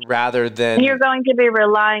 rather than... And you're going to be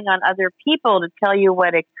relying on other people to tell you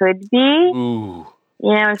what it could be,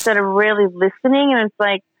 instead of really listening. And it's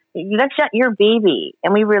like, that's not your baby.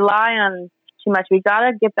 And we rely on too much. We got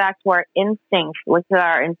to get back to our instincts, look at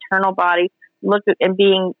our internal body, and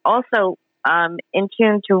being also in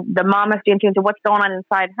tune to, the mom has to be in tune to what's going on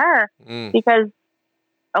inside her, because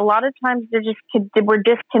a lot of times we're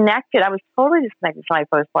disconnected. I was totally disconnected from my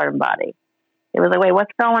postpartum body. It was like, wait,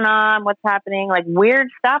 what's going on? What's happening? Like weird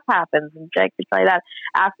stuff happens. And I could tell you that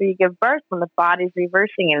after you give birth, when the body's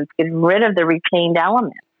reversing and it's getting rid of the retained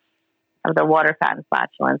elements of the water, fat, and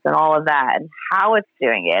flatulence and all of that, and how it's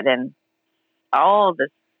doing it, and all this,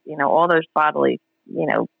 all those bodily,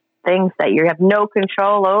 things that you have no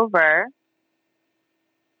control over,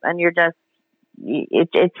 and you're just,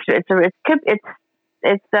 it's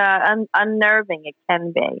unnerving. It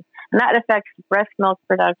can be, and that affects breast milk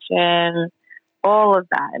production, all of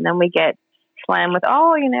that, and then we get slammed with,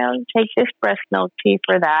 take this breast milk tea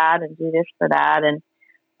for that, and do this for that, and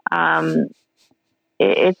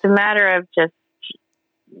it's a matter of just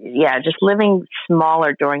living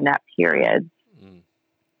smaller during that period.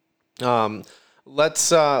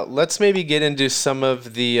 Let's maybe get into some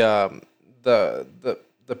of the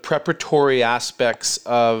preparatory aspects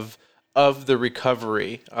of the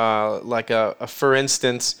recovery. For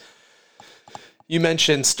instance, you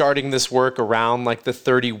mentioned starting this work around like the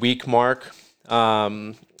 30-week mark.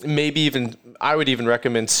 Maybe even, I would even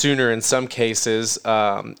recommend sooner in some cases.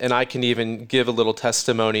 And I can even give a little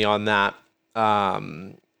testimony on that.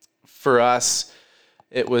 For us,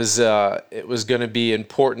 it was going to be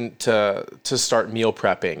important to start meal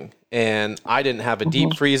prepping, and I didn't have a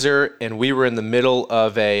deep freezer, and we were in the middle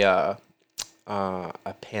of a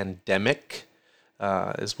pandemic,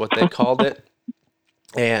 is what they called it,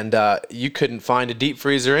 and you couldn't find a deep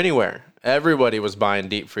freezer anywhere. Everybody was buying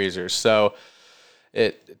deep freezers, so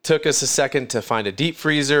it took us a second to find a deep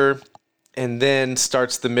freezer, and then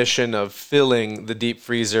starts the mission of filling the deep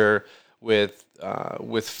freezer with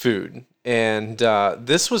food. And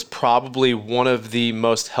this was probably one of the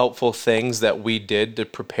most helpful things that we did to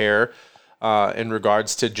prepare in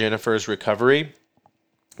regards to Jennifer's recovery,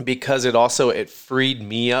 because it freed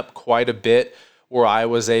me up quite a bit, where I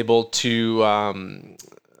was able to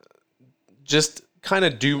just kind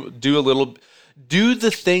of do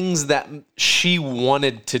the things that she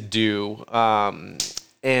wanted to do,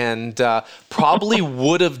 and probably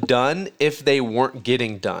would have done if they weren't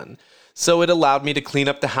getting done. So it allowed me to clean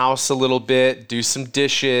up the house a little bit, do some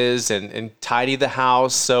dishes, and tidy the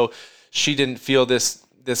house, so she didn't feel this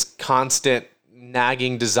constant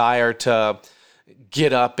nagging desire to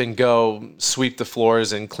get up and go sweep the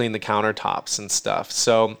floors and clean the countertops and stuff.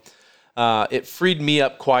 So it freed me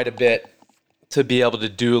up quite a bit to be able to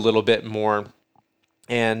do a little bit more.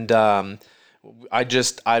 And I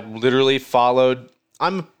literally followed.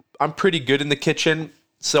 I'm pretty good in the kitchen,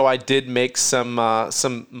 so I did make some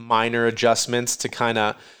minor adjustments to kind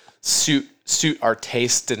of suit our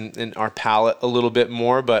taste and our palate a little bit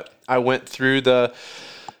more. But I went through the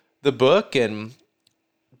book and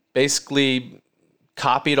basically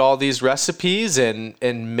copied all these recipes and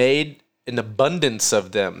made an abundance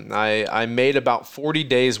of them. I made about 40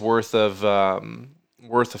 days worth of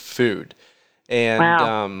food, and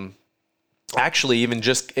wow. Actually, even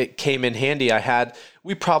just it came in handy.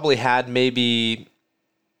 We probably had maybe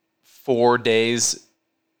 4 days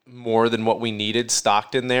more than what we needed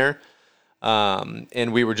stocked in there.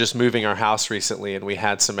 And we were just moving our house recently, and we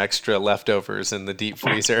had some extra leftovers in the deep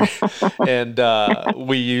freezer, and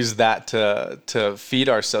we used that to feed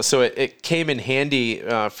ourselves. So it came in handy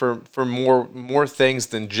for more things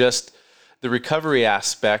than just the recovery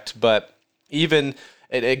aspect, but even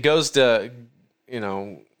it goes to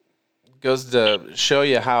show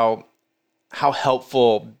you how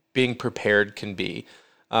helpful being prepared can be.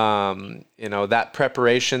 That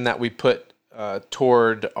preparation that we put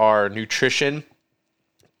toward our nutrition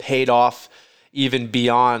paid off even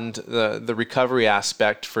beyond the recovery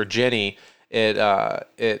aspect for Jenny.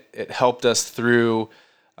 It helped us through,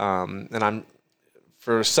 and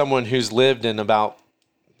for someone who's lived in I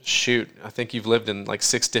think you've lived in like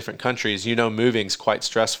 6 different countries, moving's quite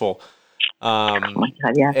stressful. Oh my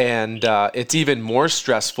God, yeah. And it's even more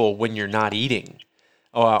stressful when you're not eating,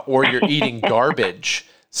 or you're eating garbage.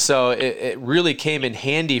 So it really came in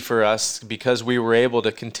handy for us, because we were able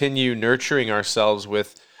to continue nurturing ourselves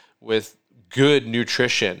with good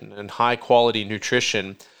nutrition and high quality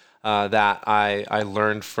nutrition that I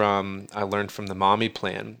learned from the Mommy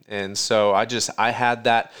Plan. And so I had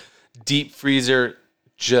that deep freezer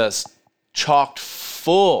just chocked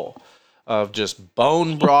full of just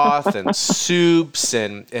bone broth and soups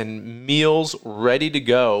and meals ready to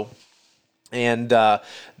go. And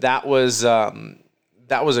that was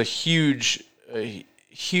a huge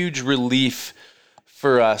relief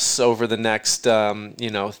for us over the next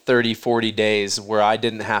 30, 40 days, where I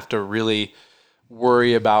didn't have to really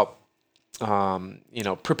worry about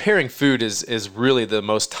preparing food is really the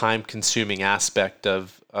most time consuming aspect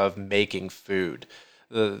of making food.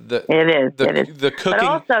 It is. The cooking. But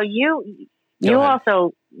also You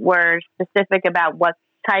also were specific about what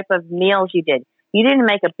type of meals you did. You didn't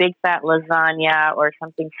make a big fat lasagna or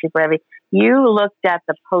something super heavy. You looked at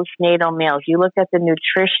the postnatal meals. You looked at the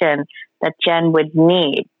nutrition that Jen would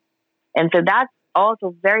need. And so that's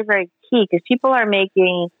also very, very key, because people are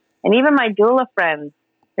making, and even my doula friends,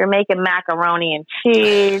 they're making macaroni and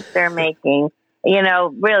cheese. They're making,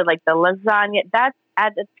 really like the lasagna. That's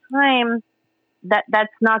at the time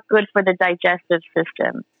that's not good for the digestive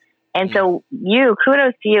system. And so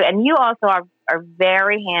kudos to you. And you also are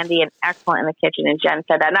very handy and excellent in the kitchen. And Jen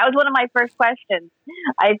said that. And that was one of my first questions,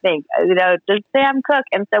 I think, does Sam cook?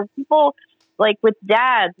 And so people, like with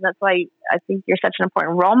dads, that's why I think you're such an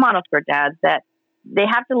important role model for dads, that they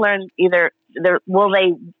have to learn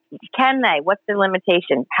what's their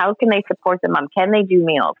limitation? How can they support the mom? Can they do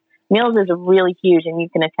meals? Meals is really huge, and you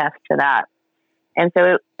can attest to that. And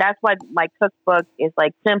so that's why my cookbook is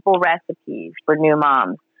like simple recipes for new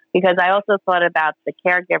moms, because I also thought about the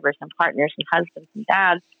caregivers and partners and husbands and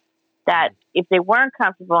dads, that if they weren't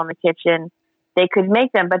comfortable in the kitchen, they could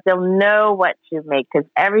make them, but they'll know what to make, because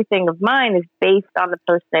everything of mine is based on the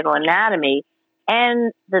postnatal anatomy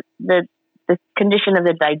and the condition of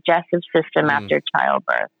the digestive system after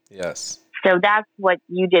childbirth. Yes. So that's what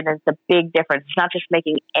you did. And it's a big difference. It's not just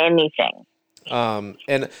making anything.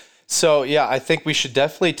 And so, I think we should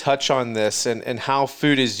definitely touch on this and how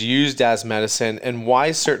food is used as medicine, and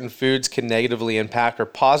why certain foods can negatively impact or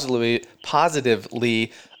positively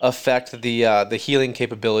affect the healing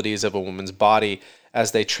capabilities of a woman's body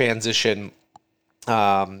as they transition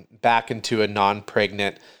back into a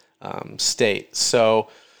non-pregnant state. So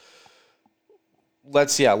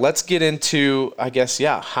let's get into, I guess,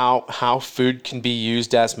 how food can be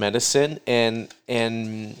used as medicine, and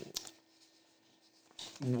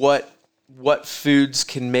what foods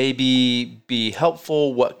can maybe be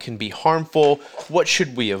helpful, what can be harmful, what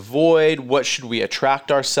should we avoid, what should we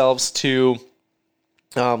attract ourselves to.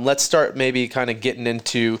 Let's start maybe kind of getting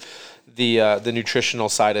into the nutritional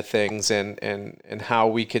side of things, and how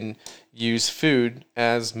we can use food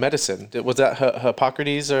as medicine. Was that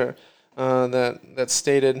Hippocrates or that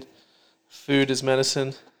stated food is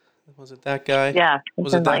medicine? Was it that guy? Yeah,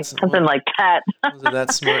 something like that. Was it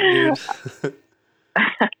that smart dude?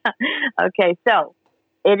 Okay, so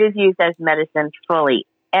it is used as medicine fully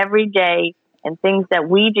every day, and things that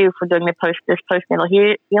we do for doing this postnatal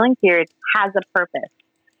healing period has a purpose.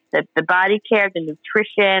 The body care, the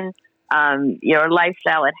nutrition, your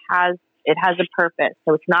lifestyle, it has a purpose.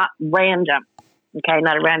 So it's not random. Okay,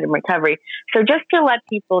 not a random recovery. So just to let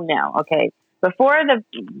people know, okay, before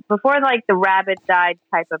like the rabbit died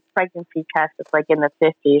type of pregnancy test, it's like in the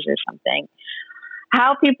 50s or something.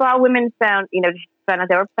 How women found out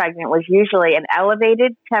they were pregnant was usually an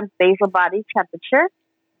elevated basal body temperature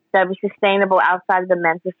that was sustainable outside of the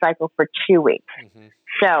menstrual cycle for 2 weeks. Mm-hmm.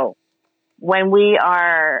 So when we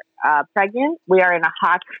are pregnant, we are in a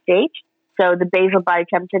hot state. So the basal body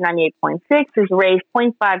temperature, 98.6, is raised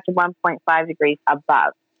 0.5 to 1.5 degrees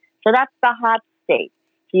above. So that's the hot state.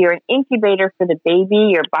 So you're an incubator for the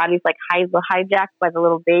baby. Your body's like hijacked by the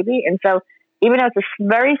little baby. And so even though it's a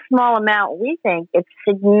very small amount, we think it's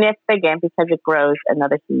significant because it grows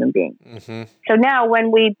another human being. Mm-hmm. So now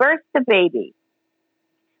when we birth the baby,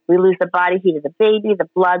 we lose the body heat of the baby, the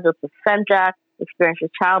blood, the placenta, experiences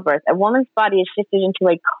childbirth. A woman's body is shifted into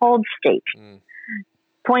a cold state,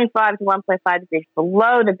 0.5 to 1.5 degrees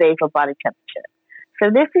below the basal body temperature.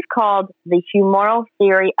 So this is called the humoral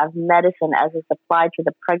theory of medicine as it's applied to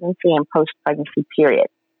the pregnancy and post-pregnancy period.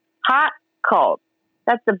 Hot, cold.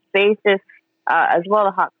 That's the basis, as well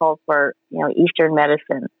as hot, cold for Eastern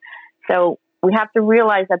medicine. So we have to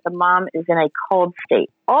realize that the mom is in a cold state.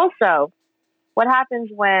 Also, what happens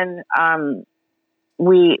when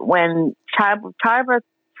childbirth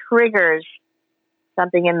triggers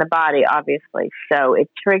something in the body, obviously. So it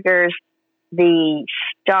triggers the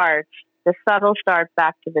subtle start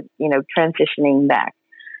back to the, transitioning back.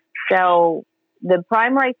 So the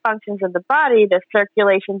primary functions of the body, the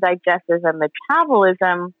circulation, digestive, and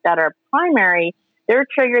metabolism that are primary, they're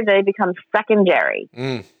triggered, they become secondary.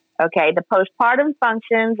 Okay, the postpartum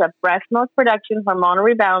functions of breast milk production, hormonal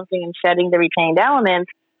rebalancing, and shedding the retained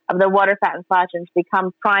elements of the water, fat, and collagens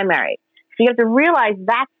become primary. So you have to realize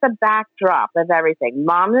that's the backdrop of everything.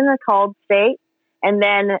 Mom's in a cold state, and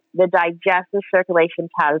then the digestive, circulation,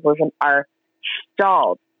 metabolism are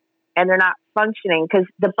stalled, and they're not functioning because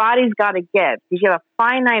the body's got to give. Because you have a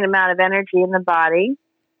finite amount of energy in the body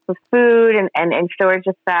for food and storage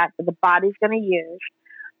of fat that the body's going to use.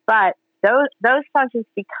 But those functions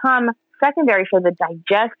become secondary, so the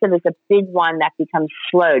digestive is a big one that becomes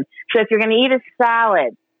slowed. So if you're going to eat a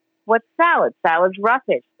salad what's salad? Salad's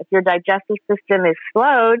roughage. If your digestive system is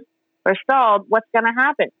slowed or stalled, what's going to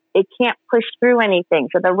happen? It can't push through anything.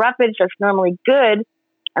 So the roughage that's normally good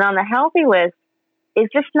and on the healthy list is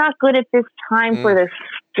just not good at this time for the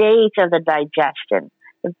stage of the digestion.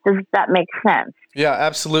 Does that make sense? Yeah,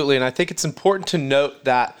 absolutely. And I think it's important to note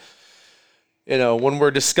that, when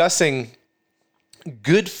we're discussing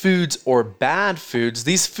good foods or bad foods,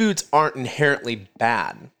 these foods aren't inherently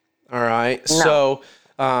bad. All right. No.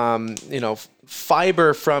 So,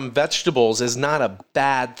 fiber from vegetables is not a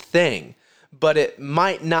bad thing, but it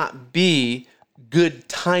might not be good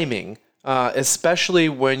timing, especially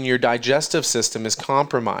when your digestive system is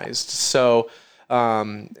compromised. So,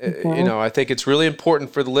 I think it's really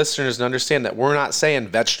important for the listeners to understand that we're not saying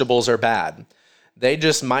vegetables are bad. They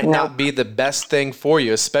just might not be the best thing for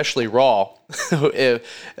you, especially raw,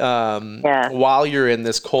 while you're in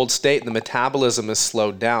this cold state and the metabolism is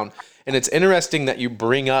slowed down. And it's interesting that you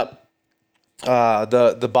bring up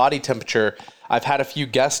the body temperature. I've had a few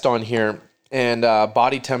guests on here, and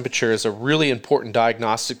body temperature is a really important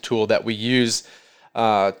diagnostic tool that we use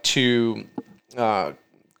to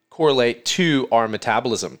correlate to our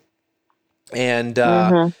metabolism.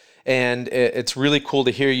 And it's really cool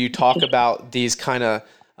to hear you talk about these kind of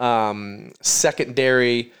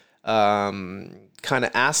secondary kind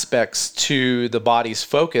of aspects to the body's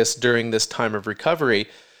focus during this time of recovery,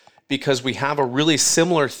 because we have a really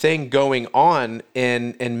similar thing going on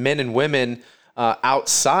in men and women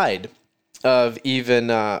outside of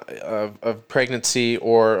even of pregnancy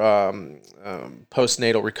or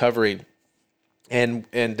postnatal recovery. And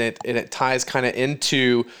it ties kind of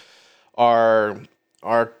into our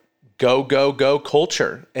go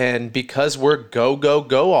culture. And because we're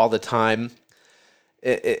go all the time,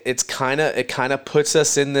 it kind of puts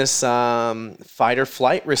us in this fight or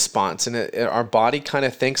flight response, and our body kind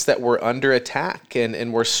of thinks that we're under attack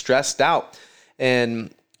and we're stressed out.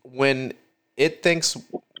 And when it thinks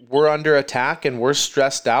we're under attack and we're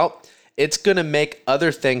stressed out, it's going to make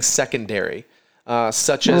other things secondary,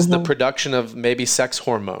 such as the production of maybe sex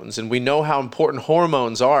hormones. And we know how important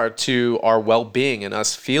hormones are to our well-being and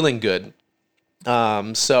us feeling good.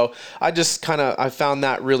 So I found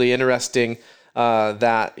that really interesting,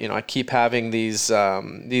 that, I keep having these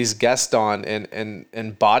guests on,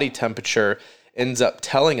 and body temperature ends up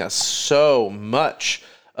telling us so much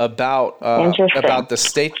about the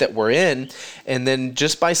state that we're in. And then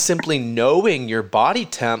just by simply knowing your body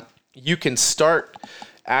temp, you can start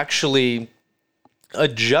actually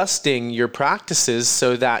adjusting your practices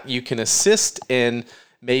so that you can assist in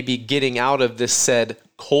maybe getting out of this said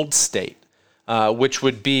cold state, which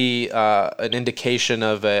would be an indication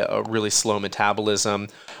of a really slow metabolism,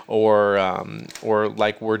 or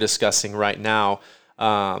like we're discussing right now,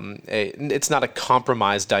 it's not a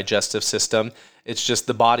compromised digestive system. It's just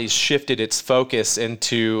the body's shifted its focus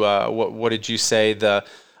into what did you say, the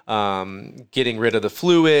getting rid of the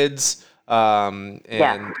fluids. And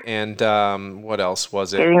what else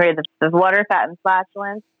was it? Getting rid of the water, fat, and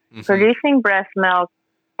flatulence, producing breast milk,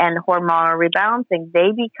 and hormonal rebalancing.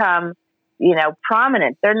 They become,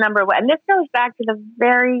 prominent. They're number one. And this goes back to the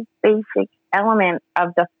very basic element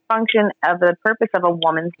of the function of the purpose of a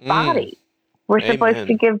woman's body. We're supposed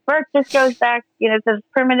to give birth. This goes back, to the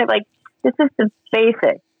primitive, this is the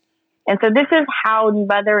basic. And so this is how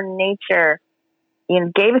Mother Nature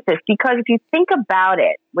gave us this, because if you think about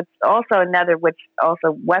it, which also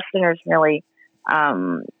Westerners really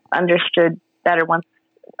understood better once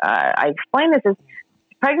I explained this, is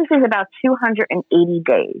pregnancy is about 280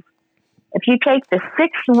 days. If you take the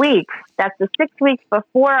 6 weeks, that's the 6 weeks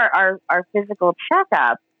before our physical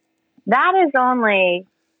checkup, that is only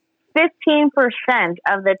 15%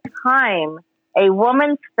 of the time a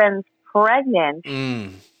woman spends pregnant,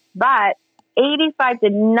 but 85 to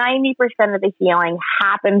 90% of the healing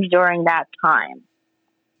happens during that time.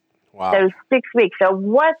 Wow. Those 6 weeks. So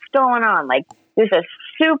what's going on? There's a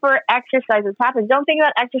super exercise that's happening. Don't think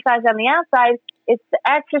about exercise on the outside. It's the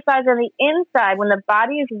exercise on the inside when the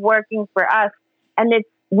body is working for us, and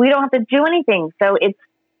we don't have to do anything. So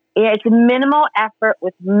it's minimal effort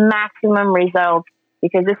with maximum results,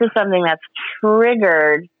 because this is something that's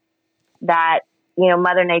triggered that,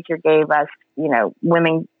 Mother Nature gave us,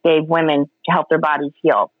 women gave women to help their bodies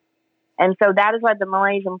heal. And so that is why the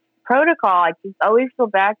Malaysian protocol, I just always go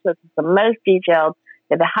back to it. It's the most detailed,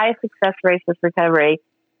 the highest success rates with recovery.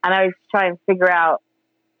 And I always try and figure out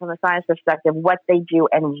from a science perspective what they do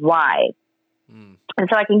and why. And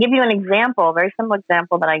so I can give you an example, a very simple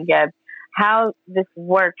example that I give, how this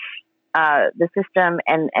works, the system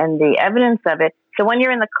and the evidence of it. So when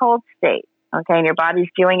you're in the cold state, okay, and your body's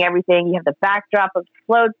doing everything, you have the backdrop of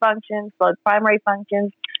slowed functions, slowed primary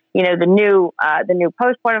functions, the new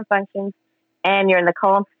postpartum functions, and you're in the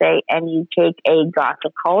cold state, and you take a glass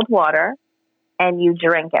of cold water and you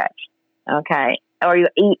drink it, okay? Or you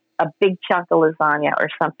eat a big chunk of lasagna or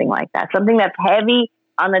something like that, something that's heavy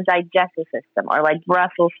on the digestive system, or like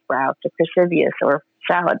Brussels sprouts or cruciferous or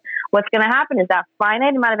salad. What's going to happen is that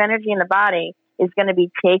finite amount of energy in the body is going to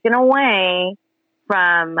be taken away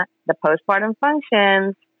from the postpartum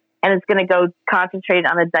functions, and it's going to go concentrate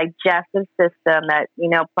on the digestive system that,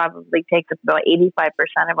 probably takes up about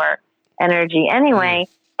 85% of our energy anyway.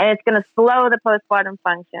 And it's going to slow the postpartum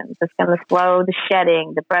functions. It's going to slow the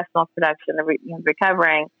shedding, the breast milk production, the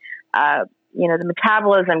recovering, the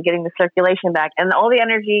metabolism, getting the circulation back. And all the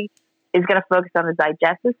energy is going to focus on the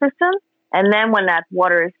digestive system. And then when that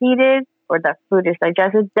water is heated or the food is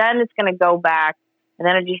digested, then it's going to go back, and the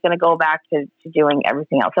energy is going to go back to doing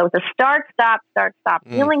everything else. So it's a start, stop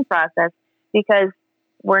healing process, because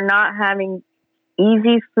we're not having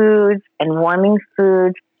easy foods and warming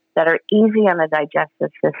foods that are easy on the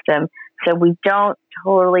digestive system, so we don't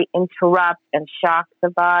totally interrupt and shock the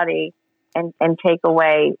body and take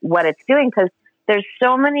away what it's doing, because there's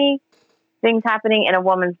so many things happening in a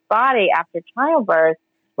woman's body after childbirth,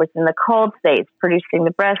 which in the cold state, producing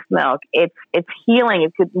the breast milk, it's healing,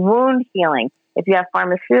 it's wound healing. If you have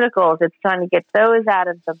pharmaceuticals, it's trying to get those out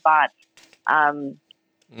of the body.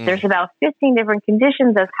 There's about 15 different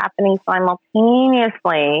conditions that's happening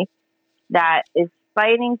simultaneously that is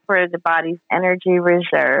fighting for the body's energy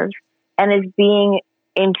reserves and is being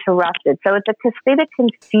interrupted. So it's a state of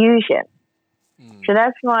confusion. So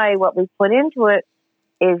that's why what we put into it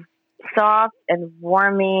is soft and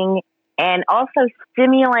warming, and also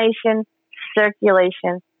stimulation,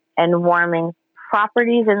 circulation, and warming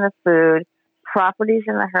properties in the food, properties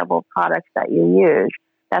in the herbal products that you use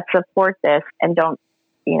that support this, and don't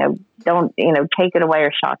take it away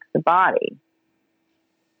or shock the body.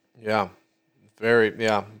 Yeah.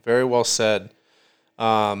 Very well said.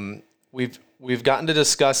 We've gotten to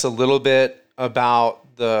discuss a little bit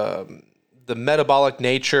about the metabolic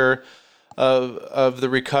nature of the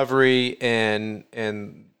recovery and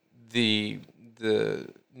the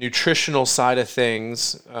nutritional side of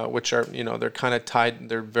things, which are, they're kind of tied.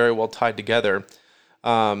 They're very well tied together.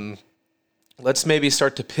 Let's maybe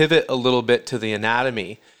start to pivot a little bit to the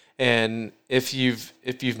anatomy. And if you've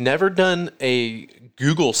never done a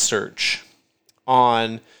Google search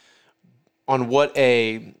on what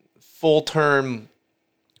a full-term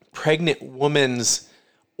pregnant woman's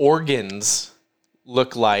organs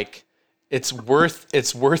look like, it's worth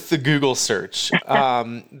the Google search.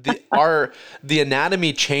 The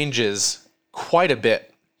anatomy changes quite a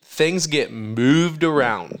bit. Things get moved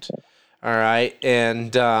around. All right,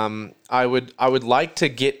 and I would like to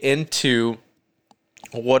get into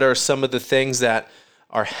what are some of the things that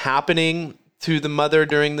are happening to the mother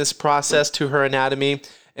during this process, to her anatomy,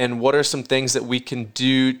 and what are some things that we can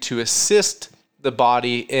do to assist the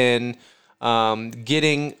body in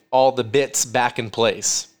getting all the bits back in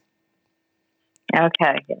place.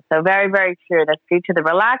 Okay, so very, very true. That's due to the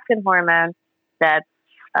relaxin hormone that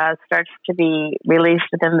starts to be released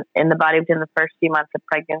in the body within the first few months of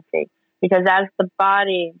pregnancy. Because as the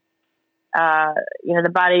body,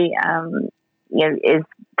 is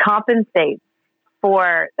compensates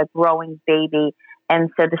for a growing baby,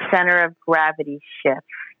 and so the center of gravity shifts.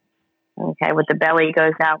 Okay, with the belly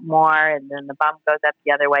goes out more, and then the bum goes up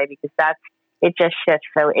the other way, because it just shifts.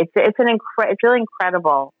 So it's really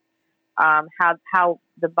incredible how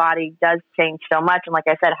the body does change so much, and like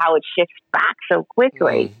I said, how it shifts back so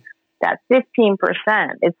quickly. That 15%,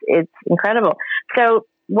 it's incredible. So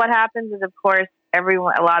what happens is, of course, a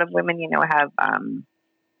lot of women, have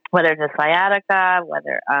whether it's a sciatica,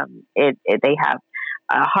 whether they have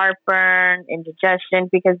heartburn, indigestion,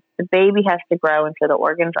 because the baby has to grow, and so the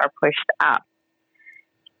organs are pushed up.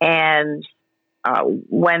 And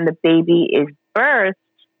when the baby is birthed,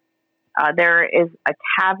 there is a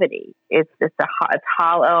cavity. It's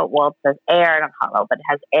hollow. Well, it says air, not hollow, but it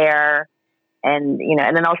has air, and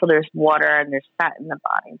then also there's water and there's fat in the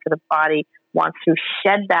body. So the body wants to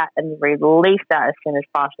shed that and release that as soon as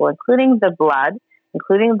possible, including the blood,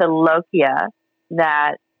 including the lochia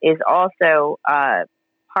that is also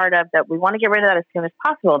part of that. We want to get rid of that as soon as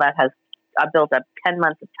possible. That has built up 10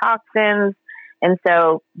 months of toxins. And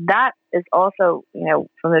so that is also,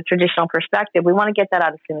 from the traditional perspective, we want to get that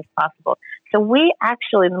out as soon as possible. So we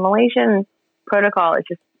actually, the Malaysian protocol, it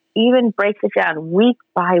just even breaks it down week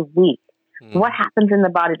by week. What happens in the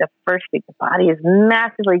body the first week? The body is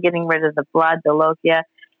massively getting rid of the blood, the lochia.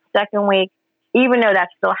 Second week, even though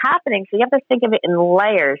that's still happening, so you have to think of it in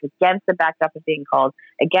layers against the backdrop of being cold,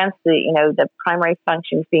 against the primary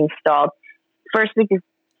functions being stalled. First week is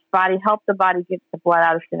help the body get the blood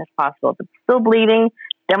out as soon as possible. If it's still bleeding,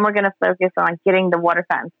 then we're going to focus on getting the water,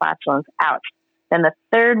 fat, and flatulence out. Then the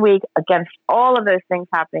third week, against all of those things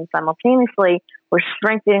happening simultaneously, we're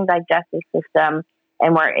strengthening the digestive system,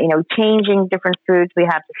 and we're, changing different foods we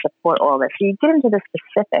have to support all this. So you get into the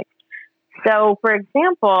specifics. So, for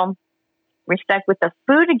example, respect with the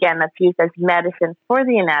food again that's used as medicine for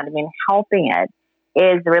the anatomy and helping it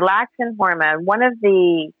is the relaxin hormone. One of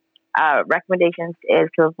the recommendations is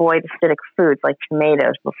to avoid acidic foods like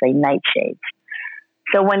tomatoes, we'll say nightshades.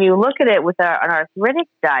 So when you look at it with an arthritic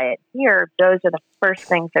diet here, those are the first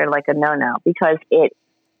things that are like a no-no because it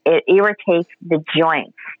irritates the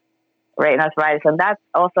joints, right? And arthritis. And that's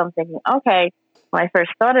also, I'm thinking, okay, when I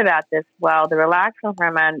first thought about this, well, the relaxin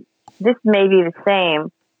hormone, this may be the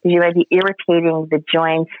same because you might be irritating the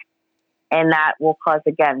joints, and that will cause,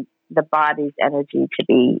 again, the body's energy to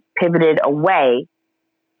be pivoted away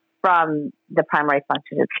from the primary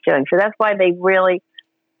function it's doing. So that's why they really,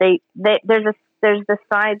 there's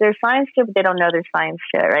science to it, but they don't know there's science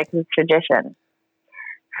to it, right? Because it's tradition.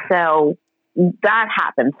 So that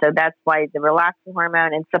happens. So that's why the relaxin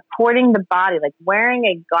hormone and supporting the body, like wearing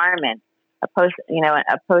a garment, a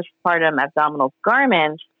postpartum abdominal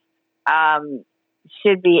garment,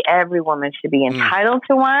 every woman should be entitled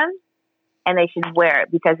to one, and they should wear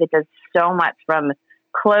it because it does so much from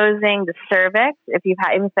closing the cervix. If you've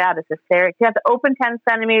had a cesarean, you have to open 10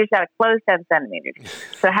 centimeters, you have to close 10 centimeters.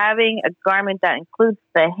 So having a garment that includes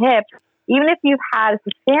the hips, even if you've had a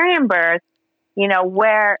cesarean birth,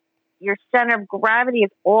 where your center of gravity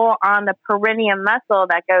is all on the perineum muscle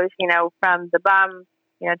that goes, from the bum,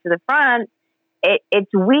 to the front,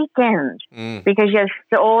 it's weakened because you have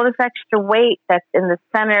all this extra weight that's in the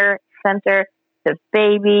center, the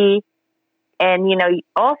baby. And,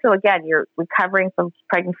 also, again, you're recovering from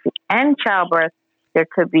pregnancy and childbirth. There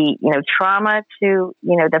could be, trauma to,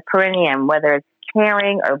 the perineum, whether it's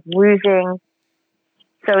tearing or bruising.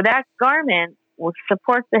 So that garment will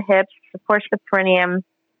support the hips, supports the perineum.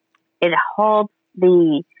 It holds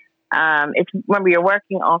remember, you're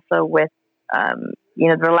working also with,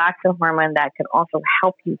 the relaxin hormone that can also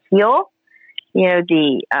help you heal,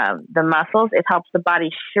 the muscles. It helps the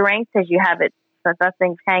body shrink because you have it, so that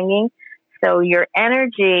thing's hanging. So your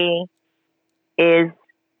energy is,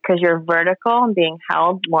 because you're vertical and being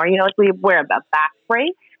held more, like we wear a back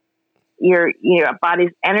brace, your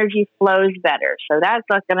body's energy flows better. So that's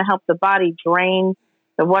going to help the body drain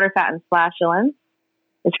the water, fat, and flatulence.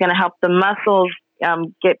 It's going to help the muscles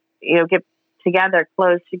get together,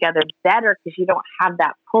 close together better because you don't have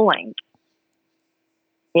that pulling.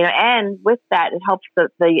 And with that, it helps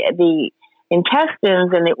the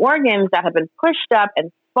intestines and the organs that have been pushed up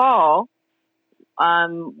and fall.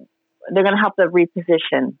 They're going to help the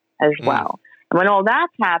reposition as well. And when all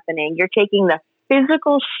that's happening, you're taking the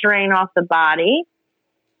physical strain off the body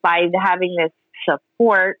by having this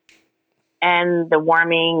support and the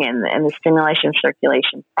warming and the stimulation,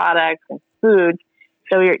 circulation products and foods.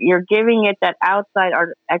 So you're giving it that outside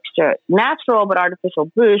extra natural but artificial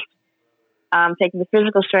boost, taking the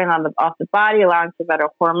physical strain off the body, allowing for better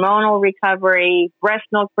hormonal recovery, breast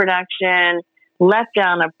milk production,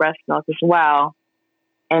 letdown of breast milk as well,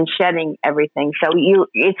 and shedding everything. So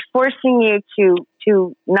it's forcing you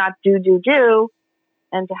to not do,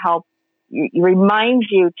 and to help. It reminds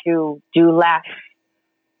you to do less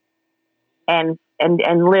and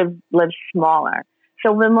live smaller.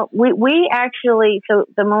 So we actually,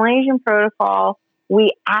 the Malaysian protocol,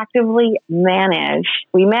 we actively manage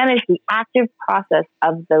the active process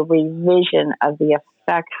of the revision of the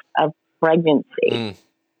effects of pregnancy.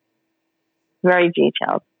 Very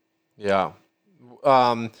detailed. Yeah.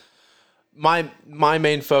 My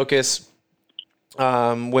main focus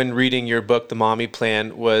when reading your book, The Mommy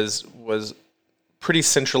Plan, was pretty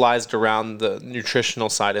centralized around the nutritional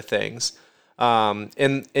side of things.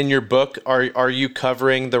 In your book, are you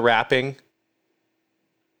covering the wrapping?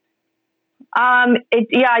 I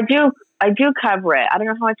do cover it. I don't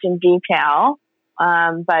know how much in detail,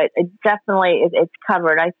 but it definitely it's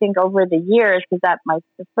covered. I think over the years, because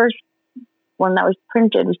the first one that was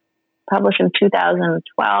printed was published in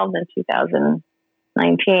 2012 and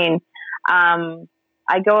 2019.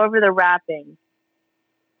 I go over the wrapping.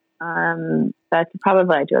 But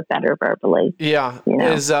probably I do it better verbally. Yeah.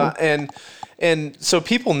 And so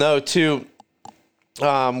people know too,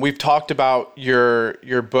 we've talked about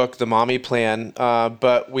your book, The Mommy Plan,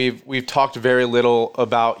 but we've talked very little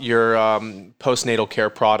about your postnatal care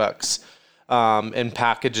products and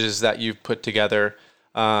packages that you've put together,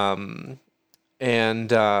 and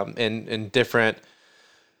different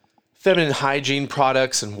feminine hygiene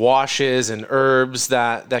products and washes and herbs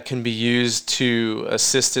that can be used to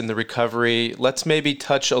assist in the recovery. Let's maybe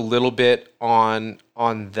touch a little bit on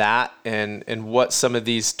that and what some of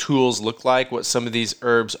these tools look like, what some of these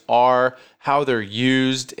herbs are, how they're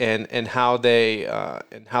used, and how they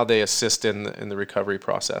assist in the recovery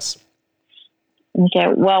process. Okay.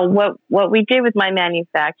 Well, what we did with my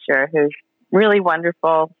manufacturer, who's really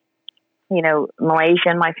wonderful,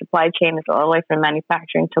 Malaysian, my supply chain is all the way from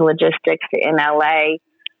manufacturing to logistics to in LA,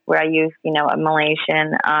 where I use, a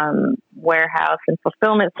Malaysian warehouse and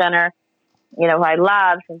fulfillment center, who I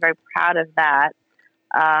love. So I'm very proud of that.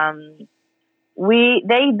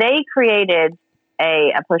 They created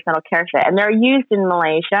a postnatal care set, and they're used in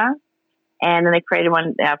Malaysia, and then they created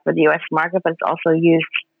one for the U.S. market, but it's also used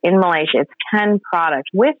in Malaysia. It's 10 products.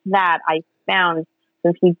 With that, I found,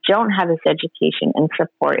 since we don't have this education and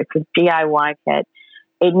support, it's a DIY kit,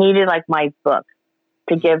 it needed like my book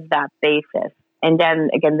to give that basis. And then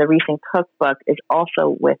again, the recent cookbook is also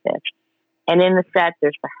with it. And in the set,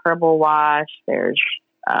 there's the herbal wash, there's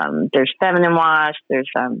feminine wash, there's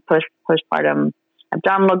postpartum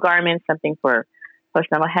abdominal garments, something for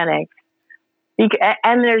postnatal headaches.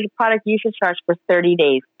 And there's a product usage chart for 30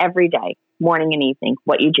 days, every day, morning and evening,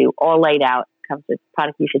 what you do, all laid out, comes with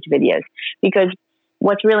product usage videos. Because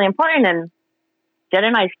what's really important, and Jen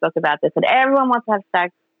and I spoke about this, that everyone wants to have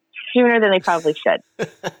sex sooner than they probably should.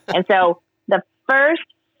 And so the first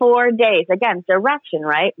 4 days, again, direction,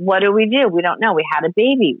 right? What do? We don't know. We had a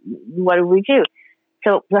baby. What do we do?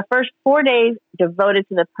 So the first 4 days devoted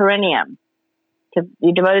to the perineum,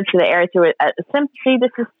 you devoted to the area through it. See,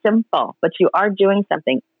 this is simple, but you are doing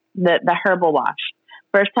something. The herbal wash.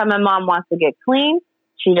 First time a mom wants to get clean,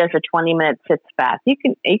 she does a 20-minute sitz bath. You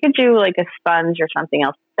can do like a sponge or something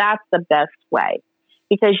else. That's the best way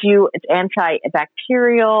because it's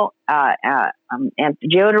antibacterial,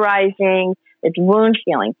 deodorizing, it's wound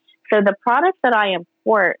healing. So the products that I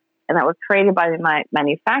import and that were created by my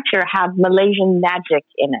manufacturer have Malaysian magic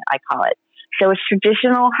in it, I call it. So it's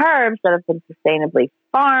traditional herbs that have been sustainably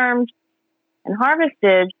farmed and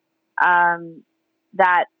harvested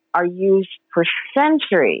that are used for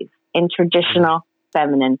centuries in traditional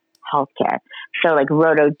feminine healthcare. So like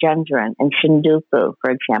rhododendron and shindufu,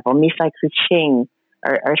 for example, misai kuching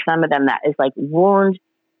are some of them that is like wound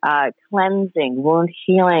cleansing, wound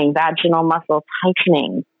healing, vaginal muscle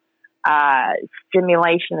tightening,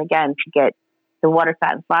 stimulation again to get the water,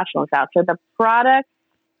 fat, and flatulence out. So the products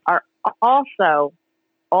are also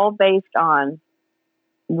all based on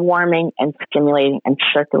warming and stimulating and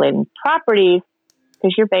circulating properties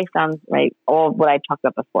because you're based on all what I talked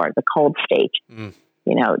about before, the cold state. Mm.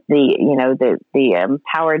 The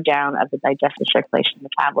power down of the digestive, circulation,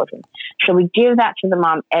 metabolism. So we give that to the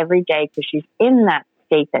mom every day because she's in that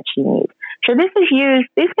state that she needs. So these can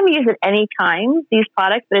be used at any time, these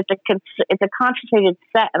products, but it's a concentrated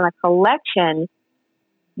set and a collection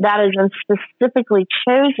that has been specifically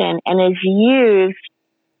chosen and is used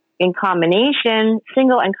in combination,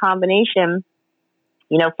 single and combination,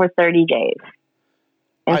 for 30 days.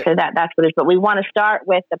 And so that's what it is. But we want to start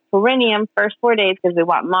with the perineum first 4 days because we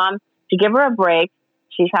want mom to give her a break.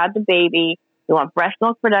 She's had the baby. We want breast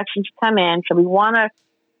milk production to come in. So we want to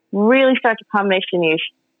really start the combination use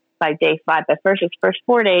by day 5. But first, it's first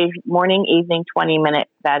 4 days, morning, evening, 20-minute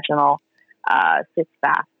vaginal sitz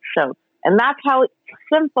bath. So, and that's how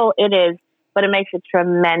simple it is, but it makes a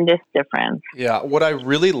tremendous difference. Yeah. What I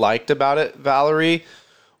really liked about it, Valerie,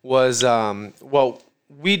 was,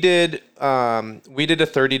 we did a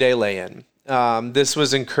 30-day lay-in. This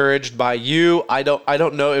was encouraged by you. I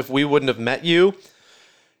don't know if we wouldn't have met you.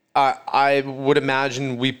 I would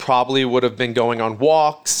imagine we probably would have been going on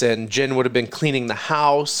walks and Jen would have been cleaning the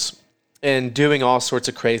house and doing all sorts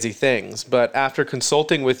of crazy things. But after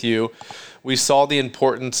consulting with you, we saw the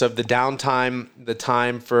importance of the downtime, the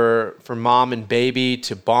time for mom and baby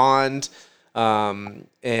to bond, and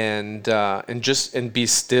be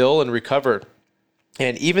still and recover.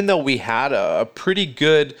 And even though we had a pretty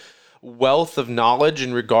good wealth of knowledge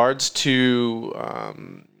in regards to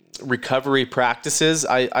recovery practices,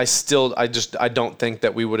 I don't think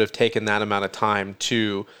that we would have taken that amount of time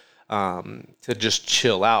to just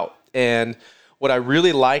chill out. And what I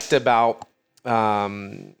really liked about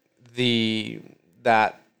your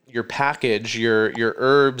package, your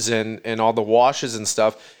herbs and all the washes and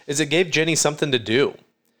stuff is it gave Jenny something to do.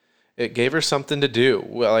 It gave her something to do.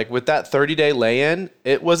 Like with that 30-day lay-in,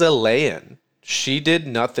 it was a lay-in. She did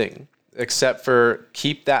nothing except for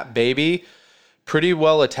keep that baby pretty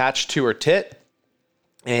well attached to her tit,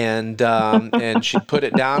 and she'd put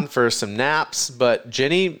it down for some naps. But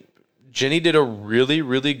Jenny Jenny did a really,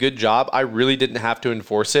 really good job. I really didn't have to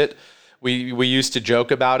enforce it. We used to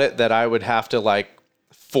joke about it that I would have to like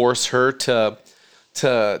force her to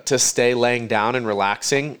stay laying down and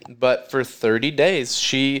relaxing. But for 30 days,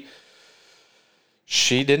 she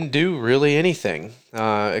didn't do really anything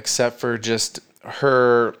except for just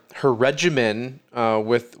her regimen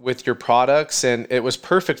with your products, and it was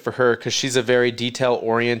perfect for her because she's a very detail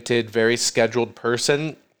oriented, very scheduled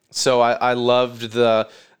person. So I loved the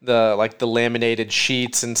like the laminated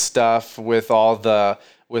sheets and stuff with all the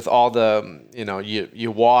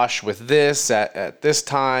you wash with this at this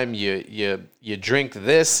time, you drink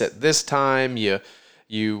this at this time, you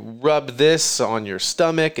rub this on your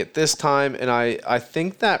stomach at this time, and I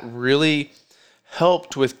think that really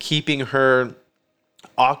helped with keeping her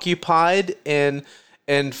occupied and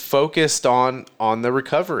focused on the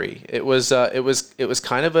recovery. It was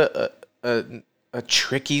kind of a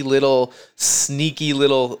tricky little, sneaky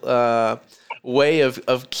little way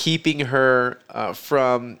of keeping her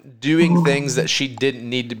from doing things that she didn't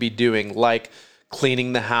need to be doing, like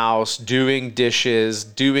cleaning the house, doing dishes,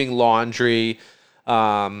 doing laundry,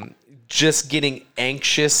 just getting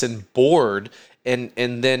anxious and bored, and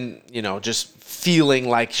then just feeling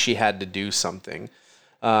like she had to do something.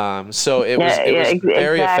 So it was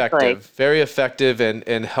very effective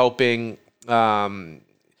in helping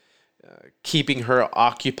keeping her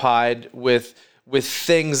occupied with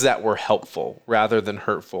things that were helpful rather than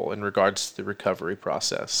hurtful in regards to the recovery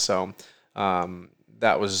process. So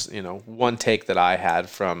that was one take that I had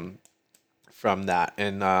from that,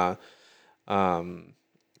 and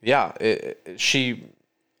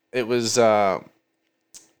it was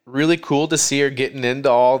really cool to see her getting into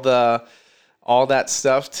all that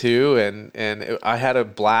stuff too, and I had a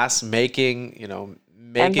blast making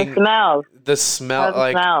and the smell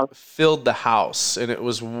like filled the house, and it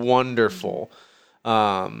was wonderful.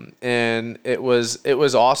 And it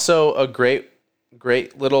was also a great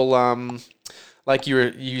little like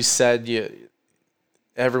you said,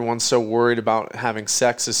 everyone's so worried about having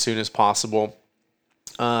sex as soon as possible,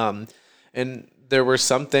 and there were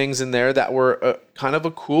some things in there that were kind of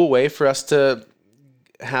a cool way for us to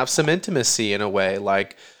have some intimacy in a way.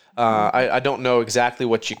 Like I don't know exactly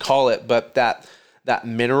what you call it, but that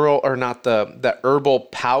mineral, or not that herbal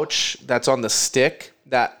pouch that's on the stick,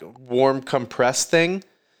 that warm compress thing.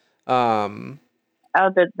 The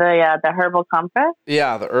herbal compress?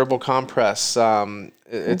 Yeah, the herbal compress.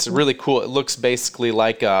 It's really cool. It looks basically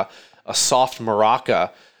like a soft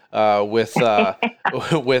maraca with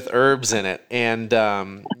with herbs in it, and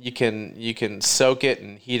you can soak it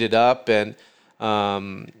and heat it up, and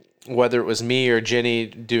whether it was me or Jenny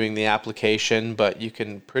doing the application, but you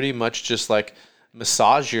can pretty much just like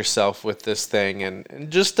massage yourself with this thing,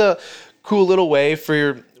 and just a cool little way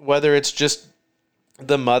for whether it's just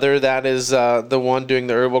the mother that is the one doing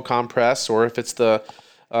the herbal compress, or if it's the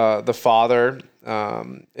father.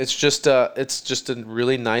 It's just a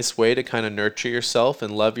really nice way to kind of nurture yourself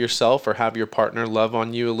and love yourself, or have your partner love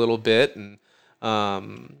on you a little bit, and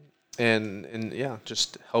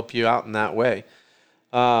just help you out in that way.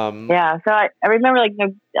 So I remember, like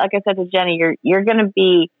I said to Jenny, you're going to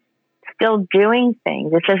be still doing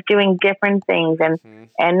things. It's just doing different things,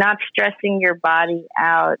 and not stressing your body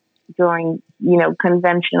out during,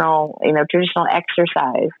 conventional, traditional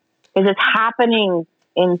exercise, because it's happening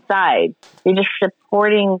inside. You're just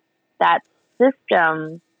supporting that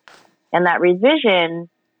system and that revision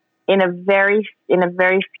in a very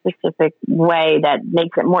specific way that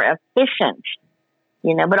makes it more efficient,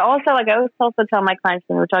 but also, like I always also tell my clients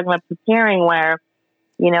when we're talking about preparing, where,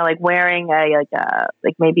 like wearing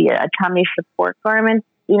maybe a tummy support garment,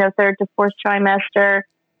 third to fourth trimester,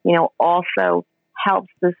 also helps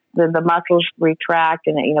the muscles retract,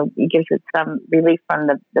 and it gives it some relief from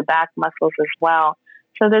the back muscles as well.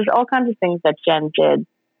 So there's all kinds of things that Jen did,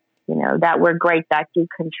 that were great, that do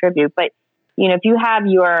contribute. But if you have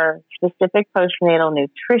your specific postnatal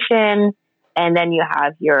nutrition, and then you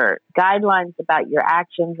have your guidelines about your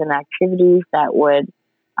actions and activities that would,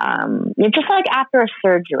 just like after a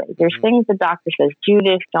surgery, there's things the doctor says, do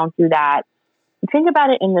this, don't do that. Think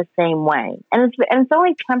about it in the same way, and it's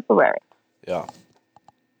only temporary. Yeah.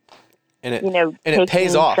 And it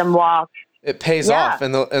pays off. Some walks. It pays off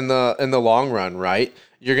in the long run, right?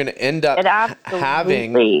 You're going to end up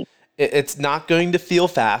having. It's not going to feel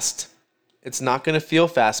fast. It's not going to feel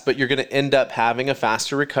fast, but you're going to end up having a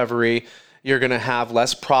faster recovery. You're going to have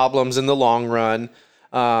less problems in the long run.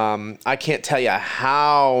 I can't tell you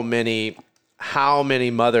how many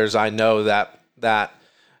mothers I know that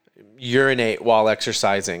urinate while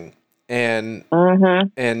exercising, and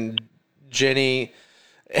Jenny.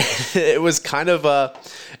 it was kind of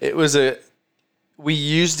we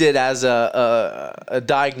used it as a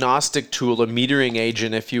diagnostic tool, a metering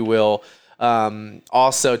agent, if you will,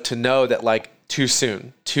 also to know that like too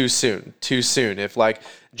soon. If like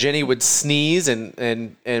Jenny would sneeze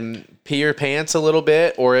and pee her pants a little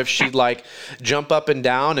bit, or if she'd like jump up and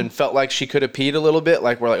down and felt like she could have peed a little bit,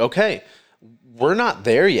 like we're like, okay, we're not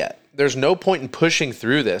there yet. There's no point in pushing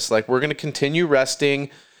through this. Like we're going to continue resting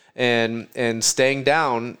and staying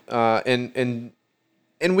down. And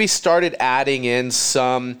we started adding in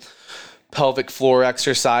some pelvic floor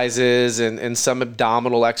exercises and some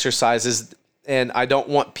abdominal exercises. And I don't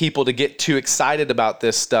want people to get too excited about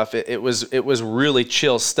this stuff. It was really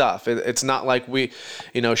chill stuff. It's not like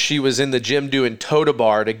she was in the gym doing toe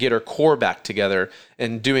bar to get her core back together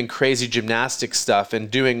and doing crazy gymnastic stuff and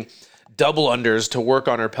doing double unders to work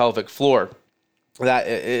on her pelvic floor. That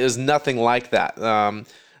is nothing like that.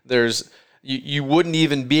 You wouldn't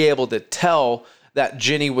even be able to tell that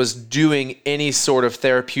Jenny was doing any sort of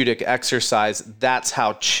therapeutic exercise. That's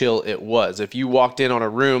how chill it was. If you walked in a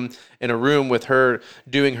room with her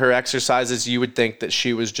doing her exercises, you would think that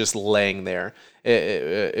she was just laying there.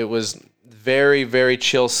 It was very, very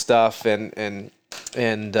chill stuff, and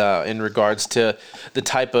in regards to the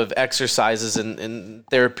type of exercises and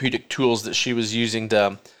therapeutic tools that she was using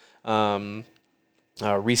to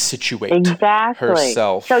resituate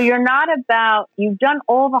herself. So you've done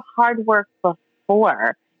all the hard work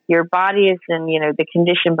before. Your body is in, the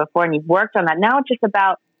condition before, and you've worked on that. Now it's just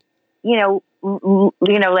about,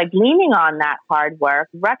 like leaning on that hard work,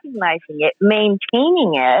 recognizing it,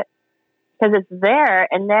 maintaining it because it's there,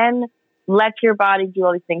 and then let your body do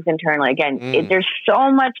all these things internally. Again, there's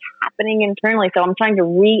so much happening internally. So I'm trying to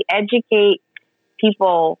re-educate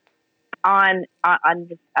people on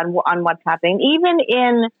what's happening, even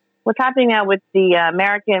in what's happening now with the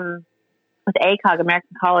with ACOG,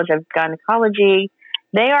 American College of Gynecology.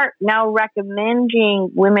 They are now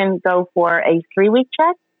recommending women go for a 3-week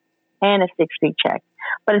check and a 6-week check,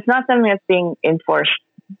 but it's not something that's being enforced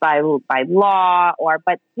by law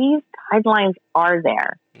but these guidelines are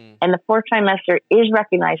there. And the 4th trimester is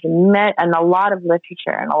recognized in a lot of literature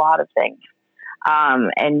and a lot of things,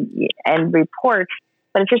 and reports,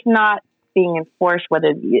 but it's just not being enforced.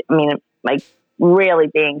 Really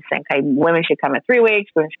being saying, okay, women should come at 3 weeks,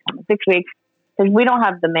 women should come at 6 weeks, because we don't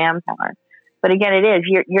have the manpower. But again, it is,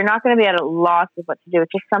 you're not going to be at a loss of what to do.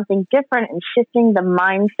 It's just something different and shifting the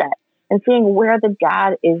mindset and seeing where the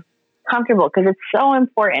dad is comfortable, because it's so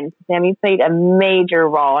important. Sam, you played a major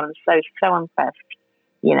role, and I'm so impressed,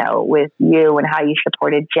 with you and how you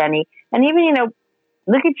supported Jenny. And even,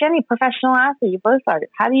 look at Jenny, professional athlete, you both are.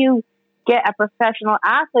 How do you get a professional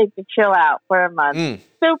athlete to chill out for a month?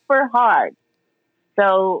 Super hard.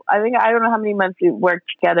 So I don't know how many months we worked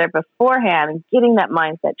together beforehand and getting that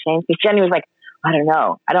mindset change. Because Jenny was like, I don't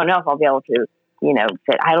know if I'll be able to,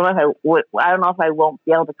 sit. I don't know if I won't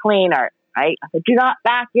be able to clean, or right. I said, do not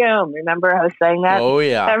vacuum. Remember I was saying that? Oh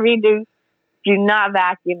yeah. Whatever you do not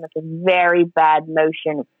vacuum. That's a very bad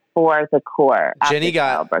motion for the core. Jenny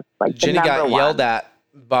got yelled at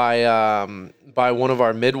by one of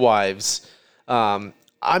our midwives. I'm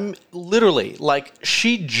literally like,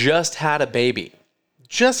 she just had a baby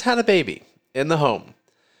in the home.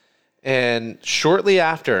 And shortly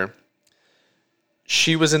after,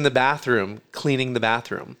 she was in the bathroom cleaning the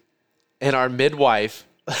bathroom. And our midwife,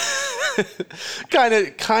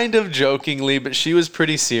 kind of jokingly, but she was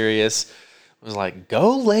pretty serious, was like,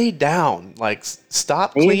 go lay down, like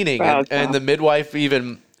stop cleaning. And the midwife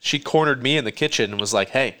she cornered me in the kitchen and was like,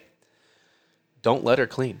 hey, don't let her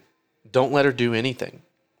clean. Don't let her do anything.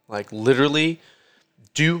 Like literally,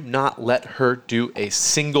 do not let her do a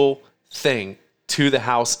single thing to the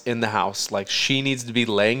house, in the house. Like she needs to be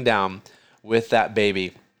laying down with that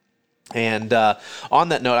baby. And on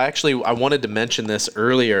that note, I wanted to mention this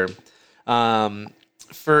earlier.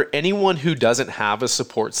 For anyone who doesn't have a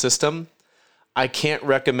support system, I can't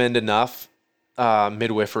recommend enough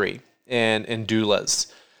midwifery and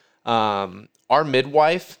doulas. Our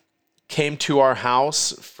midwife came to our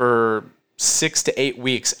house for 6 to 8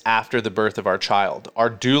 weeks after the birth of our child. Our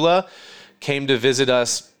doula came to visit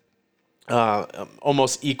us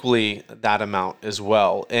almost equally that amount as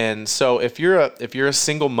well. And so if you're a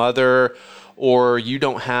single mother, or you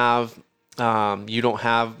don't have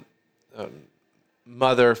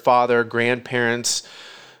mother, father, grandparents,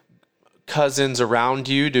 cousins around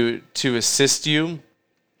you to assist you,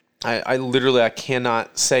 I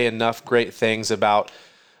cannot say enough great things about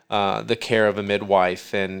the care of a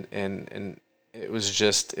midwife, and it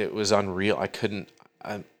was unreal.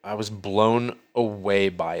 I was blown away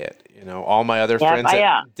by it. All my other friends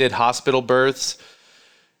that did hospital births,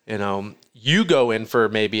 you go in for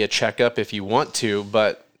maybe a checkup if you want to,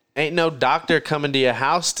 but ain't no doctor coming to your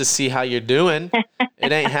house to see how you're doing.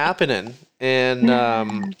 It ain't happening. And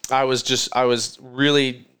I was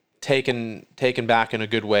really taken back in a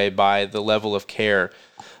good way by the level of care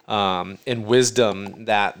and wisdom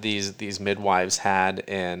that these midwives had,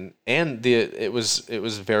 and it was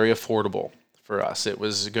very affordable for us. It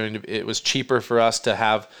was cheaper for us to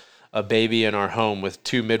have a baby in our home with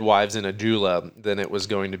 2 midwives and a doula than it was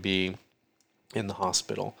going to be in the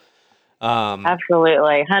hospital.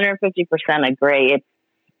 Absolutely. 150% agree.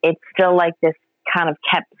 It's still like this kind of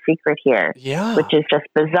kept secret here, which is just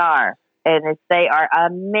bizarre. And they are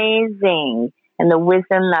amazing. And the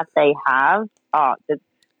wisdom that they have,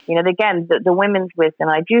 again, the women's wisdom,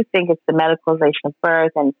 I do think it's the medicalization of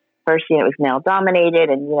birth, and first, it was male dominated,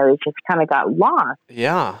 and, it just kind of got lost.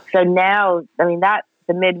 Yeah. So now, that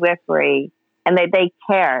the midwifery, and they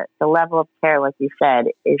care, the level of care, like you said,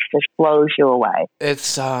 is just blows you away.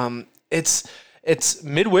 It's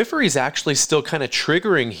midwifery is actually still kind of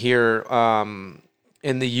triggering here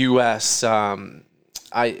in the U.S.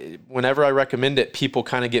 Whenever I recommend it, people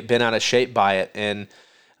kind of get bent out of shape by it, and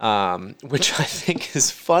which I think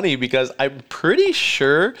is funny because I'm pretty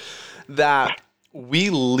sure that we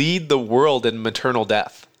lead the world in maternal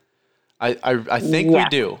death. I think we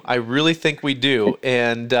do. I really think we do,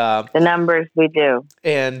 and the numbers we do.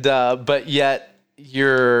 And but yet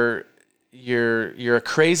you're a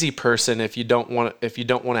crazy person if you don't want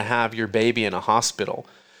to have your baby in a hospital.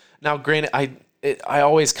 Now, granted, I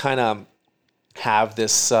always kind of have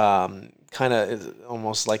this kind of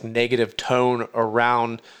almost like negative tone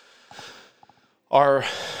around our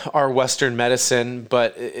Western medicine,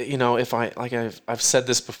 but if I've said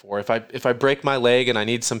this before, if I break my leg and I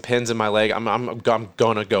need some pins in my leg, I'm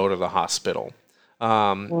gonna go to the hospital.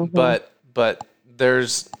 But you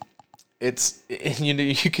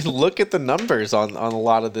can look at the numbers on a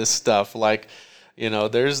lot of this stuff. Like,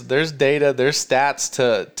 there's data, there's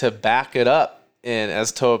stats to back it up, and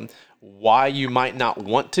as to why you might not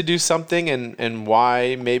want to do something and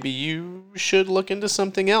why maybe you should look into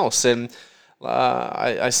something else. And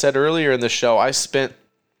I said earlier in the show, I spent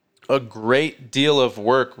a great deal of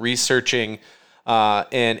work researching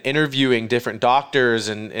and interviewing different doctors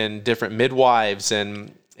and different midwives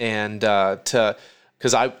because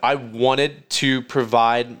I wanted to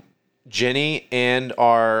provide Jenny and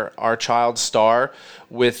our child Star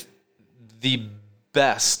with the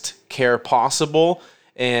best care possible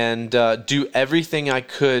and do everything I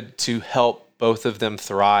could to help both of them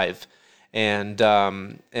thrive. And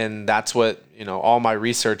that's what, all my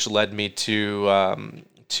research led me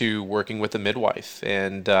to working with a midwife.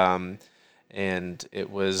 And it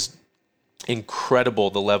was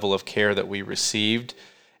incredible, the level of care that we received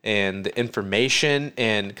and the information.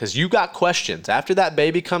 And because you got questions after that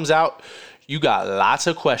baby comes out, you got lots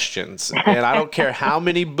of questions, and I don't care how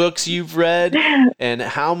many books you've read and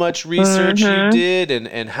how much research you did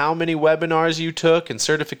and how many webinars you took and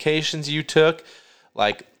certifications you took.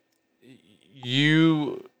 Like,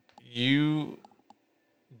 you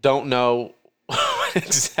don't know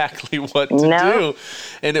exactly what to do.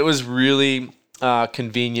 And it was really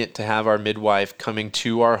convenient to have our midwife coming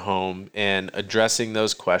to our home and addressing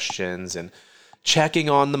those questions and checking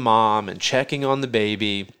on the mom and checking on the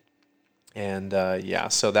baby. And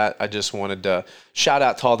so that I just wanted to shout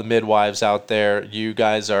out to all the midwives out there. You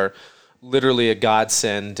guys are literally a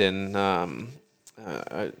godsend, and I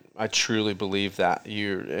truly believe that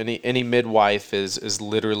any midwife is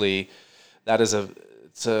literally, that is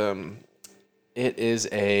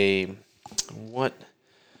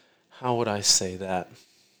how would I say that?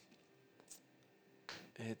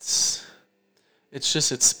 It's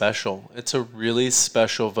special. It's a really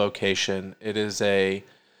special vocation. It is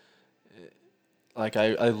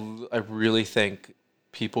I really think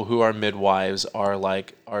people who are midwives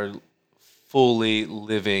are fully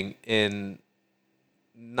living in,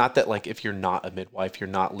 not that like if you're not a midwife, you're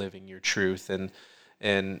not living your truth and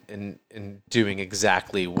doing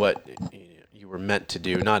exactly what you were meant to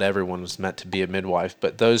do. Not everyone was meant to be a midwife,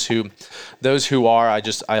 but those who are,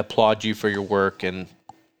 I applaud you for your work, and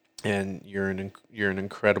you're an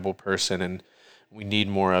incredible person, and we need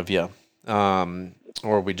more of you.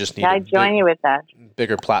 Or we just need I join you with that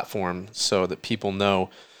bigger platform so that people know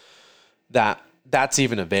that that's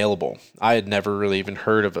even available. I had never really even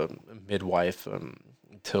heard of a midwife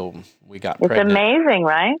until we got pregnant. It's amazing,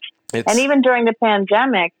 right? And even during the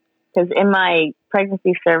pandemic, because in my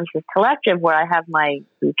pregnancy services collective where I have my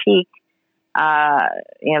boutique,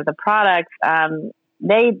 the products,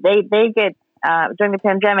 they get, during the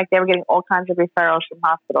pandemic, they were getting all kinds of referrals from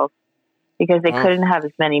hospitals because they couldn't have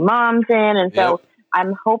as many moms in. And so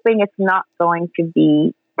I'm hoping it's not going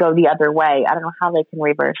to go the other way. I don't know how they can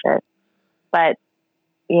reverse it, but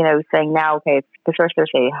saying now, okay, it's because first they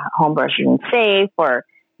say home birth isn't safe, or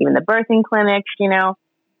even the birthing clinics,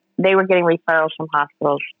 they were getting referrals from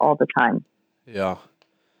hospitals all the time. Yeah.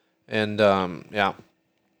 And,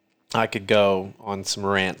 I could go on some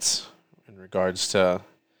rants in regards to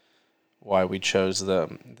why we chose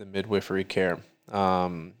the midwifery care.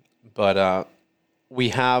 But we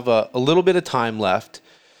have a little bit of time left,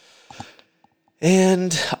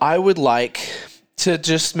 and I would like to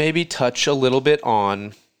just maybe touch a little bit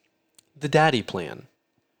on the daddy plan.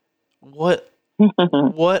 What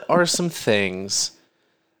are some things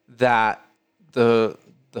that the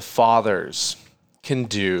fathers can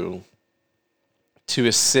do to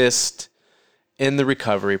assist in the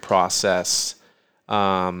recovery process,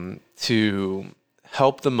 to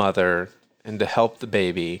help the mother and to help the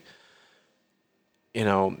baby?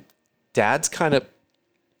 Dads kind of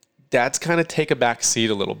take a back seat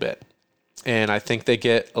a little bit, and I think they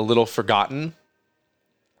get a little forgotten.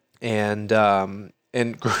 And granted,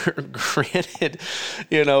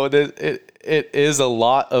 it is a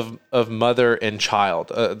lot of mother and child.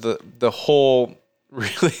 The whole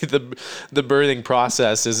really the birthing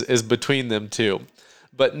process is between them two,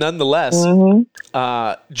 but nonetheless,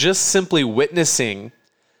 just simply witnessing.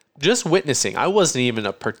 I wasn't even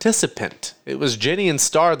a participant. It was Jenny and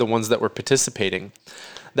Star, the ones that were participating.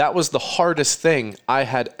 That was the hardest thing I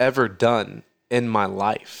had ever done in my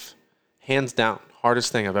life. Hands down,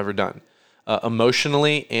 hardest thing I've ever done,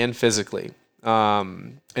 emotionally and physically.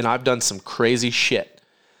 And I've done some crazy shit.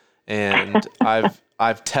 And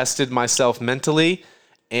I've tested myself mentally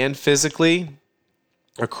and physically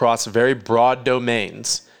across very broad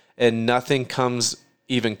domains, and nothing comes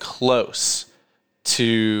even close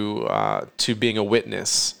to being a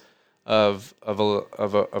witness of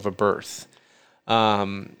a birth.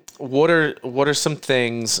 What are some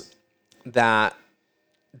things that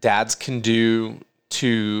dads can do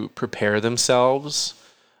to prepare themselves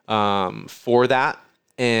for that,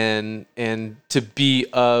 and to be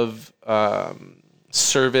of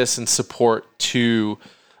service and support to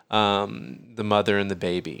the mother and the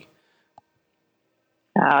baby?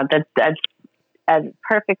 That's a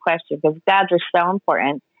perfect question, because dads are so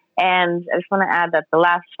important. And I just want to add that the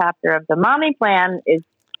last chapter of the mommy plan is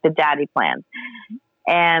the daddy plan.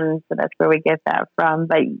 And so that's where we get that from.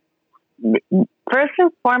 But first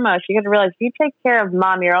and foremost, you got to realize if you take care of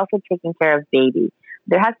mom, you're also taking care of baby.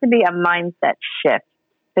 There has to be a mindset shift,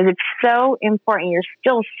 because it's so important. You're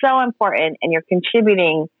still so important, and you're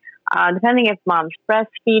contributing. Depending if mom's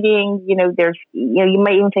breastfeeding, there's, you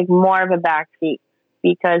might even take more of a backseat,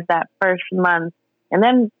 because that first month, and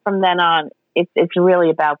then from then on, it's really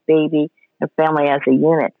about baby and family as a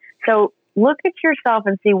unit. So look at yourself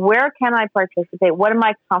and see, where can I participate? What am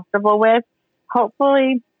I comfortable with?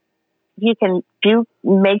 Hopefully you can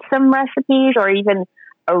make some recipes, or even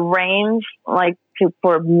arrange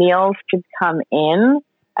for meals to come in,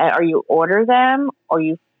 or you order them, or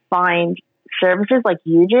you find services like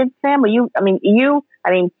you did, Sam. You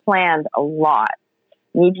planned a lot.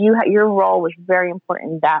 Your role was very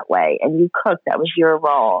important that way, and you cooked. That was your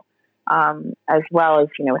role, as well as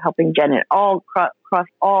helping Jen in across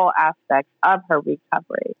all aspects of her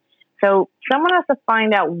recovery. So someone has to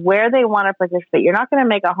find out where they want to participate. You're not going to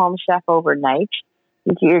make a home chef overnight.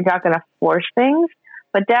 You're not going to force things,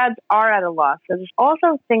 but dads are at a loss. So there's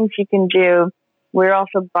also things you can do. We're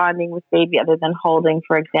also bonding with baby, other than holding,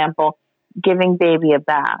 for example, giving baby a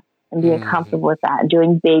bath and being comfortable with that, and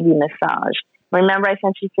doing baby massage. Remember, I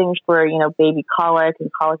sent you things for, baby colic and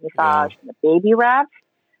colic massage and the baby wraps.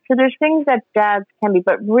 So there's things that dads can be,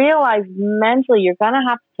 but realize mentally you're going to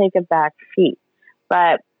have to take a back seat.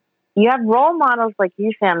 But you have role models like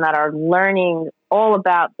you, Sam, that are learning all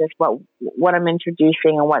about this, what I'm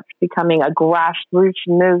introducing, and what's becoming a grassroots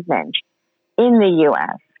movement in the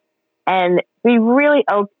U.S. And be really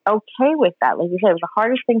okay with that. Like you said, it was the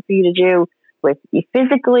hardest thing for you to do with you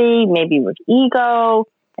physically, maybe with ego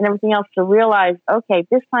and everything else, to realize, okay,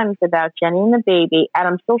 this time it's about Jenny and the baby, and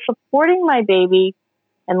I'm still supporting my baby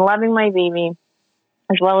and loving my baby,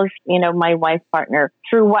 as well as, my wife partner,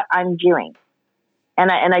 through what I'm doing. And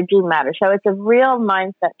I do matter. So it's a real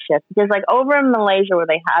mindset shift, because over in Malaysia, where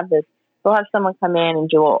they have this, they'll have someone come in and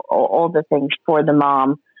do all the things for the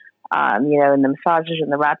mom, and the massages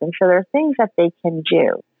and the wrapping. So there are things that they can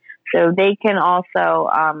do. So they can also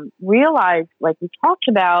realize, like we talked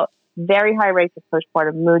about, very high rates of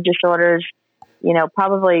postpartum mood disorders,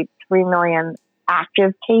 probably 3 million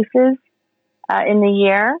active cases in the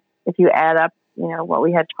year, if you add up, what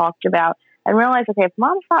we had talked about, and realize, okay, if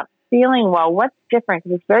mom's not feeling well, what's different?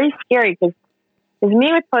 Because it's very scary, because Because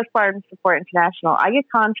me with Postpartum Support International, I get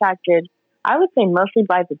contacted, I would say mostly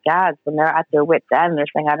by the dads when they're at their wit's end. They're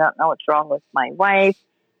saying, I don't know what's wrong with my wife.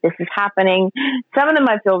 This is happening. Some of them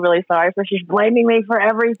I feel really sorry for. She's blaming me for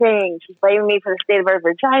everything. She's blaming me for the state of her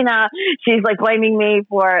vagina. She's like blaming me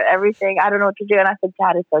for everything. I don't know what to do. And I said,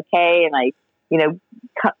 Dad, it's okay. And I,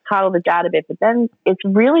 coddle the dad a bit. But then it's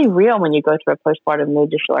really real when you go through a postpartum mood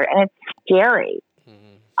disorder. And it's scary.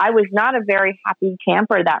 Mm-hmm. I was not a very happy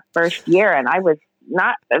camper that first year. And I was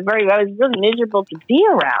really miserable to be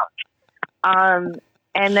around.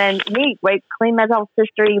 And then me, clean mental health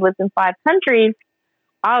history, lived in 5 countries.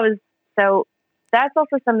 So that's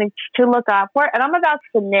also something to look out for. And I'm about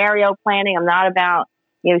scenario planning. I'm not about,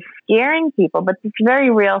 scaring people, but it's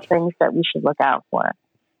very real things that we should look out for.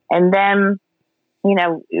 And then,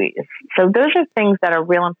 so those are things that are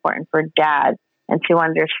real important for dad and to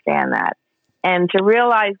understand that and to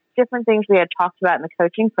realize different things we had talked about in the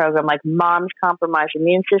coaching program, like mom's compromised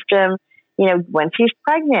immune system, when she's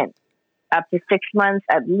pregnant, up to 6 months,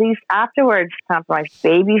 at least afterwards, compromised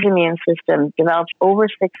baby's immune system develops over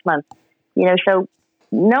 6 months. So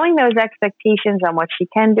knowing those expectations on what she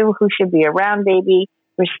can do, who should be around baby,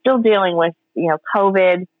 we're still dealing with,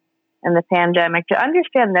 COVID and the pandemic, to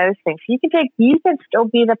understand those things. You can still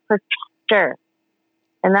be the protector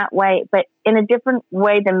in that way, but in a different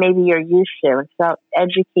way than maybe you're used to. It's about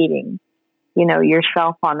educating,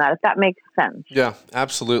 yourself on that, if that makes sense. Yeah,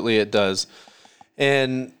 absolutely. It does.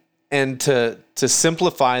 And to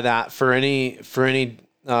simplify that for any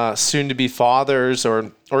soon to be fathers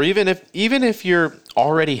or even if you're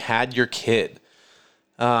already had your kid,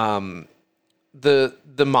 the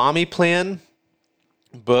Mommy Plan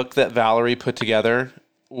book that Valerie put together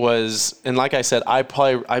was, and like I said, I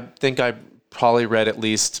think I probably read at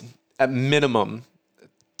least at minimum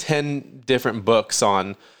 10 different books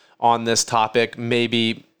on this topic,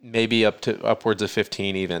 maybe upwards of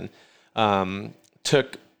 15 even.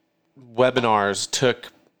 Took webinars,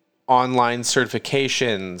 took online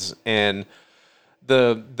certifications, and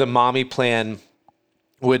the Mommy Plan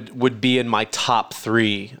would be in my top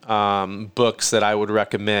 3 books that I would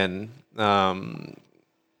recommend.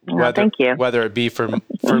 Thank you. Whether it be for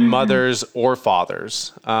mothers or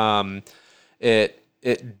fathers,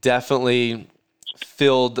 it definitely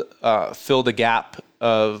filled a gap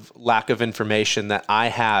of lack of information that I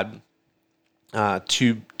had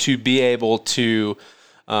to be able to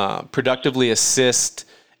productively assist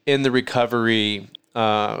in the recovery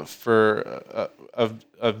of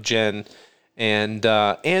Jen and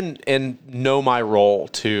know my role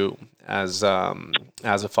too as a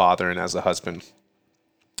father and as a husband.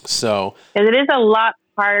 So it is a lot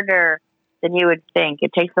harder than you would think.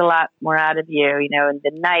 It takes a lot more out of you, in the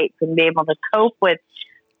night, and be able to cope with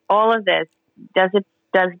all of this. Does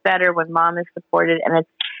better when mom is supported, and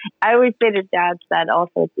I always say to dads that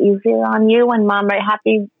also it's easier on you when mom, right?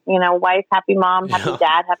 Happy, wife, happy mom, happy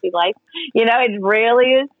dad, happy life. It really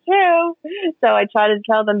is true. So I try to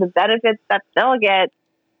tell them the benefits that they'll get,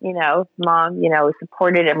 mom, is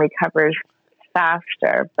supported and recovers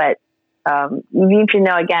faster. But you need to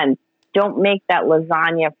know, again, don't make that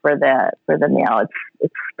lasagna for the meal.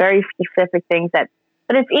 It's very specific things but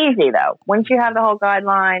it's easy though. Once you have the whole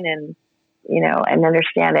guideline and and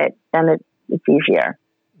understand it, then it's easier.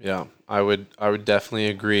 Yeah, I would definitely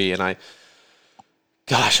agree. And I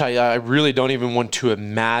really don't even want to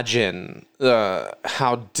imagine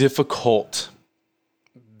how difficult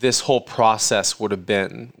this whole process would have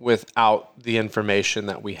been without the information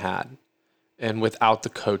that we had and without the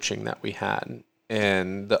coaching that we had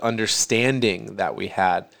and the understanding that we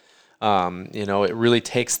had. It really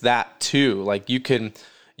takes that too. Like you can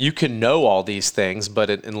know all these things, but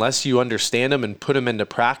unless you understand them and put them into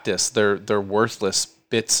practice, they're worthless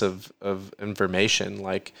bits of information.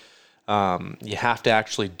 Like you have to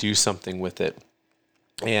actually do something with it.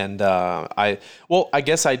 And I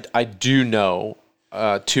guess I do know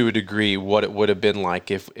to a degree what it would have been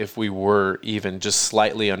like if we were even just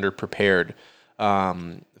slightly underprepared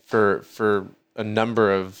for a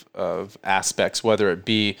number of aspects, whether it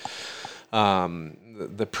be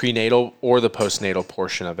the prenatal or the postnatal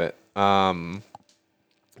portion of it.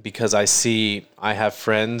 Because I have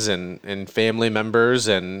friends and family members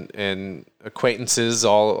and acquaintances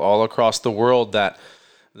all across the world that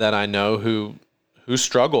I know who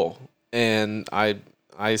struggle, and I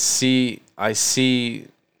see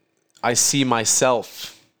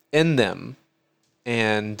myself in them,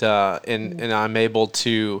 and I'm able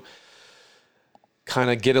to kind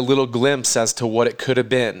of get a little glimpse as to what it could have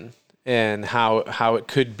been and how it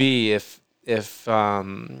could be if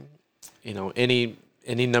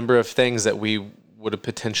any number of things that we would have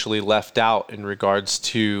potentially left out in regards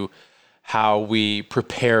to how we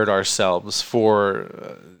prepared ourselves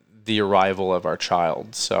for the arrival of our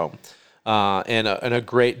child. So, and a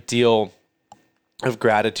great deal of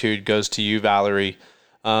gratitude goes to you, Valerie.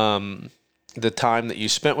 The time that you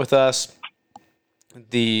spent with us,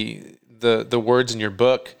 the words in your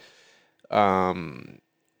book, were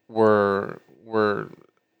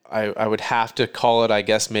I would have to call it, I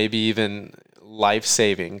guess, maybe even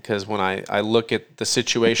life-saving, because when I look at the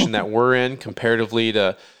situation that we're in comparatively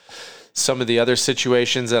to some of the other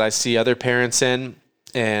situations that I see other parents in,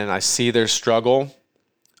 and I see their struggle,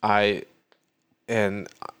 it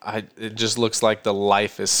just looks like the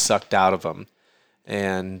life is sucked out of them.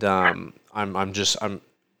 And I'm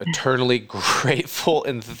eternally grateful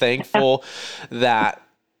and thankful that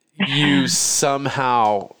you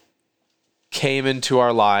somehow came into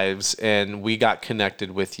our lives and we got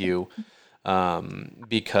connected with you,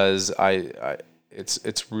 because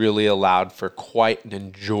it's really allowed for quite an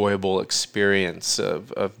enjoyable experience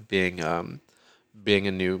of being a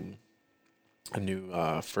new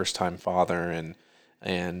first time father,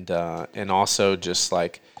 and also just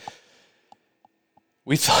like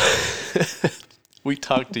we thought we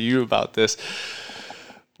talked to you about this.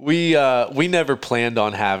 We never planned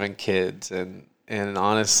on having kids, and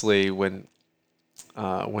honestly,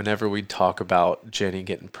 whenever we talk about Jenny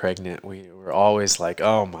getting pregnant, we were always like,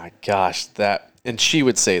 oh my gosh, that, and she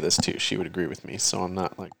would say this too. She would agree with me. So I'm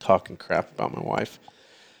not like talking crap about my wife.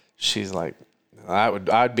 She's like,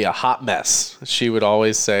 I'd be a hot mess. She would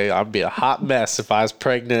always say, I'd be a hot mess if I was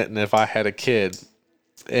pregnant and if I had a kid.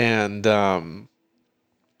 And, and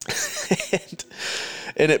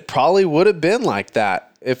it probably would have been like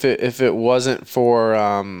that if it wasn't for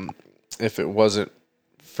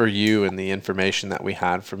you and the information that we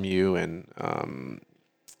had from you, and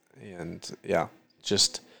yeah,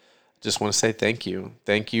 just want to say thank you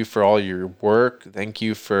for all your work. Thank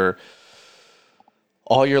you for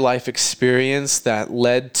all your life experience that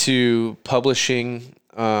led to publishing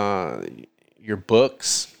your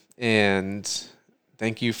books, and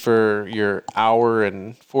thank you for your hour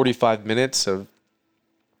and 45 minutes of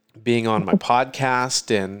being on my podcast.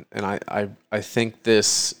 And I think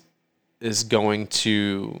this is going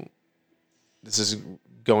to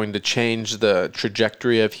change the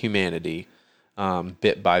trajectory of humanity,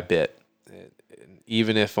 bit by bit.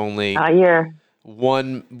 Even if only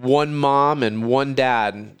one mom and one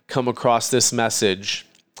dad come across this message,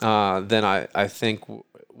 then I think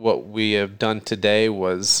what we have done today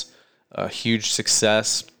was a huge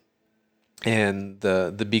success, and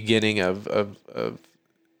the beginning of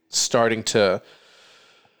starting to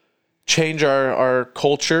change our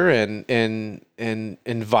culture, and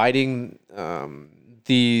inviting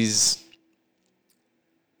these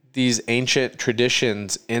ancient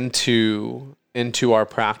traditions into our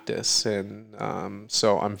practice. And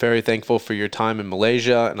so I'm very thankful for your time in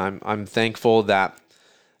Malaysia, and I'm thankful that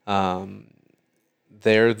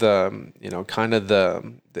they're the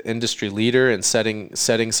industry leader in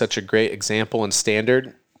setting such a great example and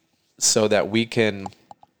standard, so that we can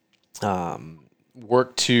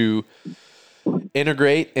work to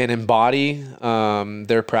integrate and embody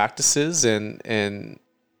their practices, and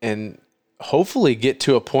hopefully get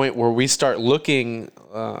to a point where we start looking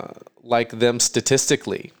like them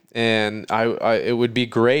statistically. And it would be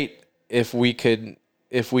great if we could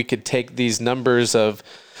take these numbers of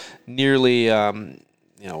nearly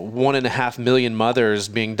 1.5 million mothers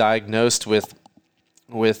being diagnosed with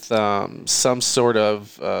some sort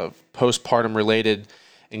of postpartum related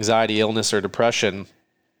anxiety, illness, or depression,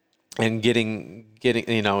 and getting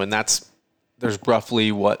and there's roughly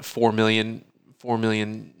 4 million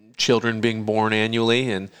children being born annually,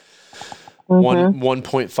 and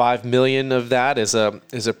 1.5 million of that is a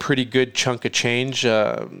pretty good chunk of change,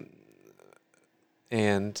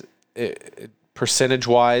 and percentage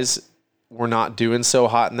wise, we're not doing so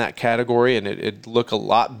hot in that category, and it'd look a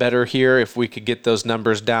lot better here if we could get those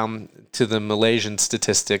numbers down to the Malaysian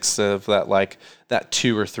statistics of that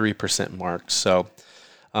 2 or 3% mark. So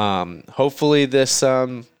hopefully this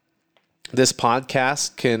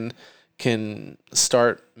podcast can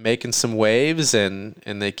start making some waves, and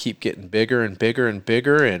they keep getting bigger and bigger and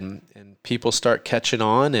bigger, and people start catching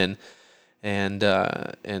on, and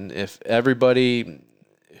if everybody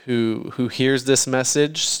who hears this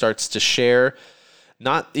message starts to share,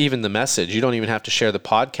 not even the message, you don't even have to share the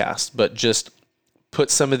podcast, but just put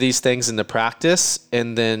some of these things into practice,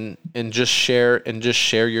 and just share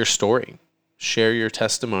your story, share your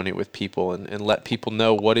testimony with people, and let people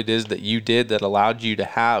know what it is that you did that allowed you to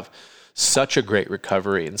have such a great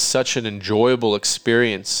recovery and such an enjoyable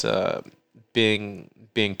experience being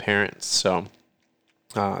parents. So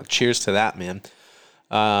cheers to that, man.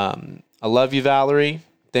 I love you, Valerie.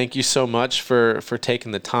 Thank you so much for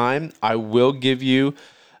taking the time. I will give you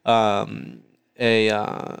a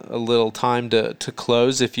little time to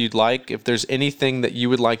close if you'd like. If there's anything that you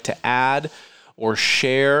would like to add or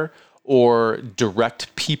share or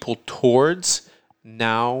direct people towards,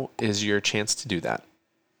 now is your chance to do that.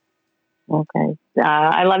 Okay.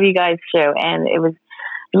 I love you guys too. And it was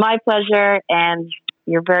my pleasure, and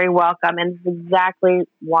you're very welcome. And it's exactly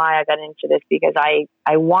why I got into this, because I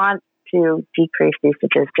want to decrease these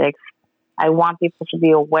statistics. I want people to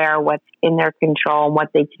be aware of what's in their control and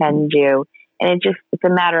what they can do. And it's a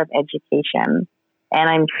matter of education. And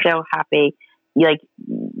I'm so happy,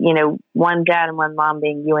 one dad and one mom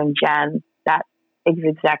being you and Jen. That is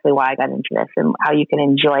exactly why I got into this, and how you can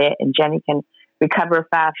enjoy it. And Jenny can recover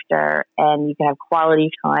faster, and you can have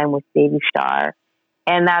quality time with baby Star.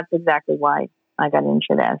 And that's exactly why I got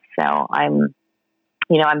into this. So I'm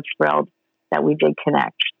thrilled that we did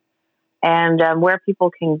connect. And where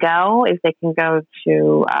people can go is they can go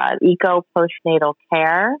to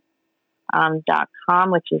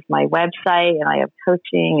ecopostnatalcare.com, which is my website, and I have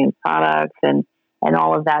coaching and products and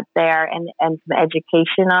all of that there, and some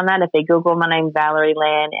education on that. If they Google my name, Valerie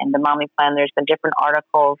Lynn, and the Mommy Plan, there's been different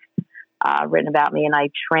articles written about me, and I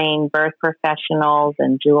train birth professionals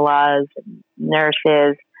and doulas and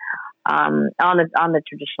nurses on the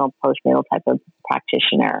traditional postnatal type of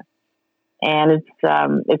practitioner. And it's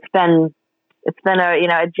been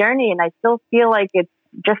a journey, and I still feel like it's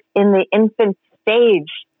just in the infant stage,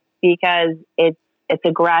 because it's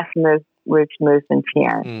a grassroots movement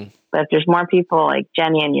here. But if there's more people like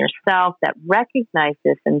Jenny and yourself that recognize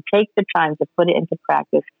this and take the time to put it into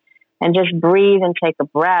practice and just breathe and take a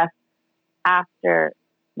breath after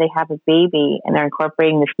they have a baby, and they're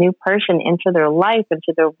incorporating this new person into their life,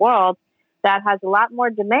 into their world, that has a lot more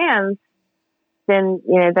demands than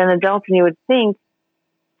adults, and you would think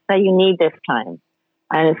that you need this time.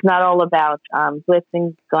 And it's not all about glitz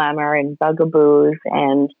and glamour and bugaboos,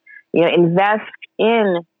 and invest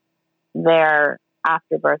in their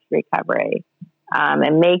afterbirth recovery,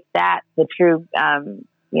 and make that the true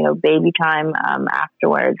baby time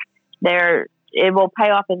afterwards. It will pay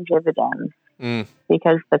off in dividends,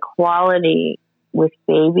 because the quality with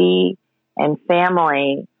baby and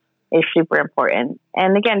family is super important.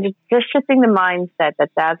 And again, just shifting the mindset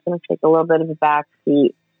that dad's going to take a little bit of a back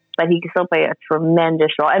seat, but he can still play a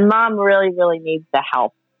tremendous role. And mom really, really needs the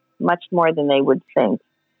help, much more than they would think.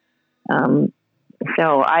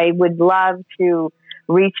 So I would love to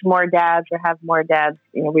reach more dads, or have more dads,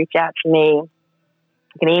 reach out to me. You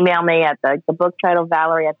can email me at the book title,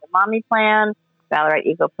 Valerie at the Mommy Plan, Valerie at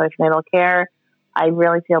Eco Postnatal Care. I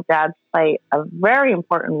really feel dads play a very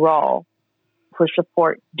important role for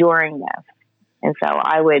support during this. And so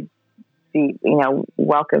I would be,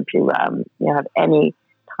 welcome to, have any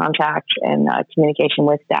contact and communication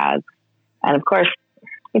with dads. And of course,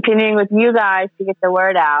 continuing with you guys to get the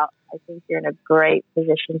word out. I think you're in a great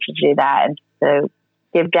position to do that, and to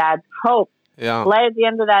give dads hope. Yeah. Light at the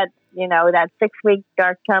end of that, that 6-week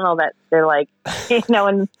dark tunnel that they're like,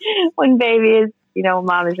 when baby is,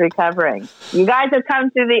 mom is recovering. You guys have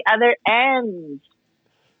come to the other end.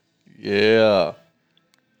 Yeah.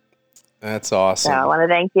 That's awesome. So I want to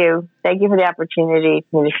thank you. Thank you for the opportunity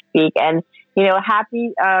for me to speak. And,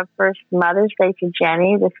 happy first Mother's Day to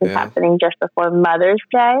Jenny. This is happening just before Mother's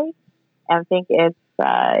Day. I think it's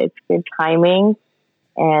good timing.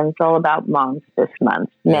 And it's all about moms this month,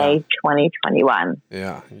 May 2021.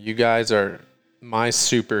 Yeah. You guys are my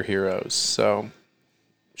superheroes. So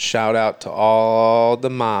shout out to all the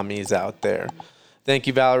mommies out there. Thank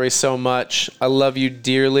you, Valerie, so much. I love you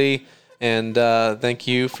dearly. And thank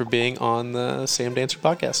you for being on the Sam Dancer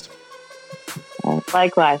podcast.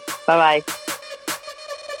 Likewise. Bye-bye.